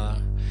direction or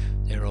another.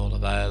 They're all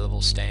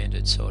available,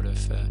 standard sort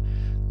of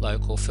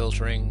local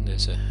filtering.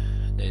 There's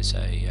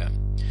a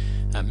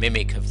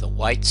mimic of the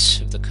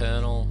weights of the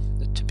kernel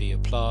to be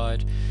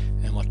applied,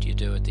 and what do you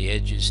do at the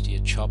edges? Do you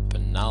chop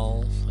and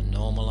null and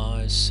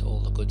normalize? All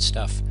the good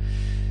stuff.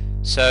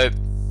 So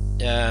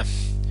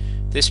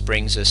this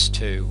brings us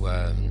to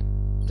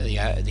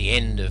the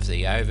end of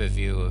the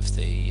overview of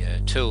the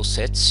tool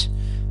sets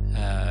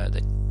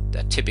that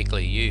are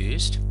typically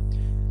used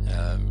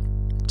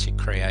to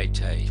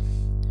create a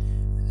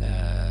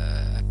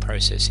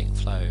processing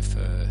flow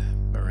for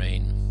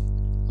marine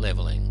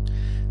leveling.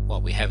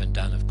 What we haven't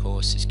done, of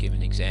course, is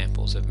given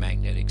examples of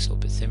magnetics or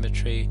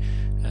bathymetry.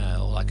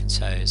 All I can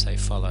say is they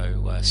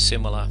follow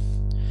similar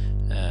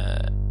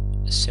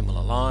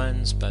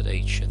lines, but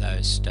each of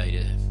those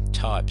data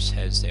types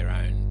has their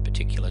own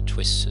particular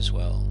twists as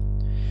well.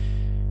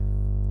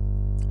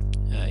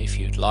 If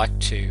you'd like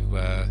to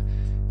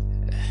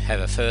have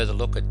a further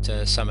look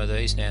at some of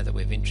these now that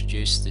we've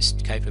introduced this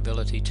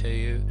capability to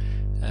you,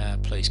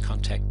 please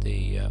contact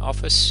the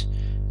office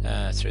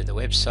through the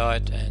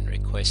website and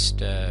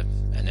request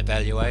an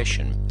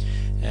evaluation,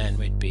 and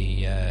we'd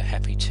be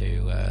happy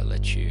to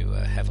let you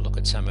have a look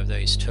at some of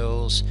these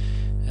tools.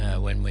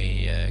 When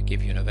we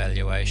give you an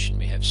evaluation,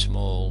 we have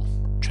small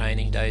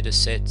training data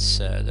sets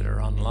that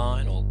are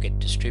online or get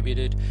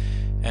distributed,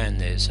 and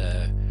there's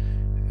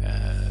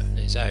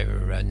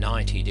over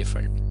 90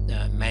 different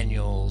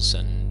manuals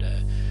and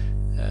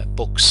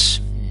books,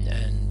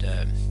 and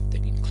that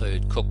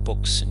include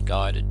cookbooks and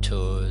guided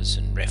tours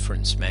and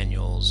reference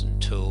manuals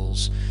and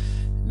tools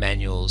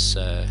manuals,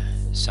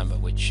 some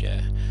of which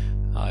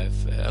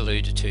I've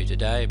alluded to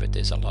today, but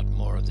there's a lot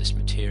more of this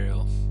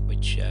material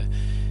which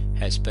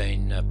has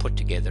been put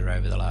together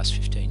over the last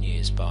 15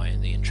 years by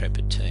the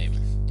Intrepid team.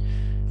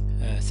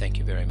 Thank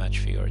you very much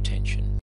for your attention.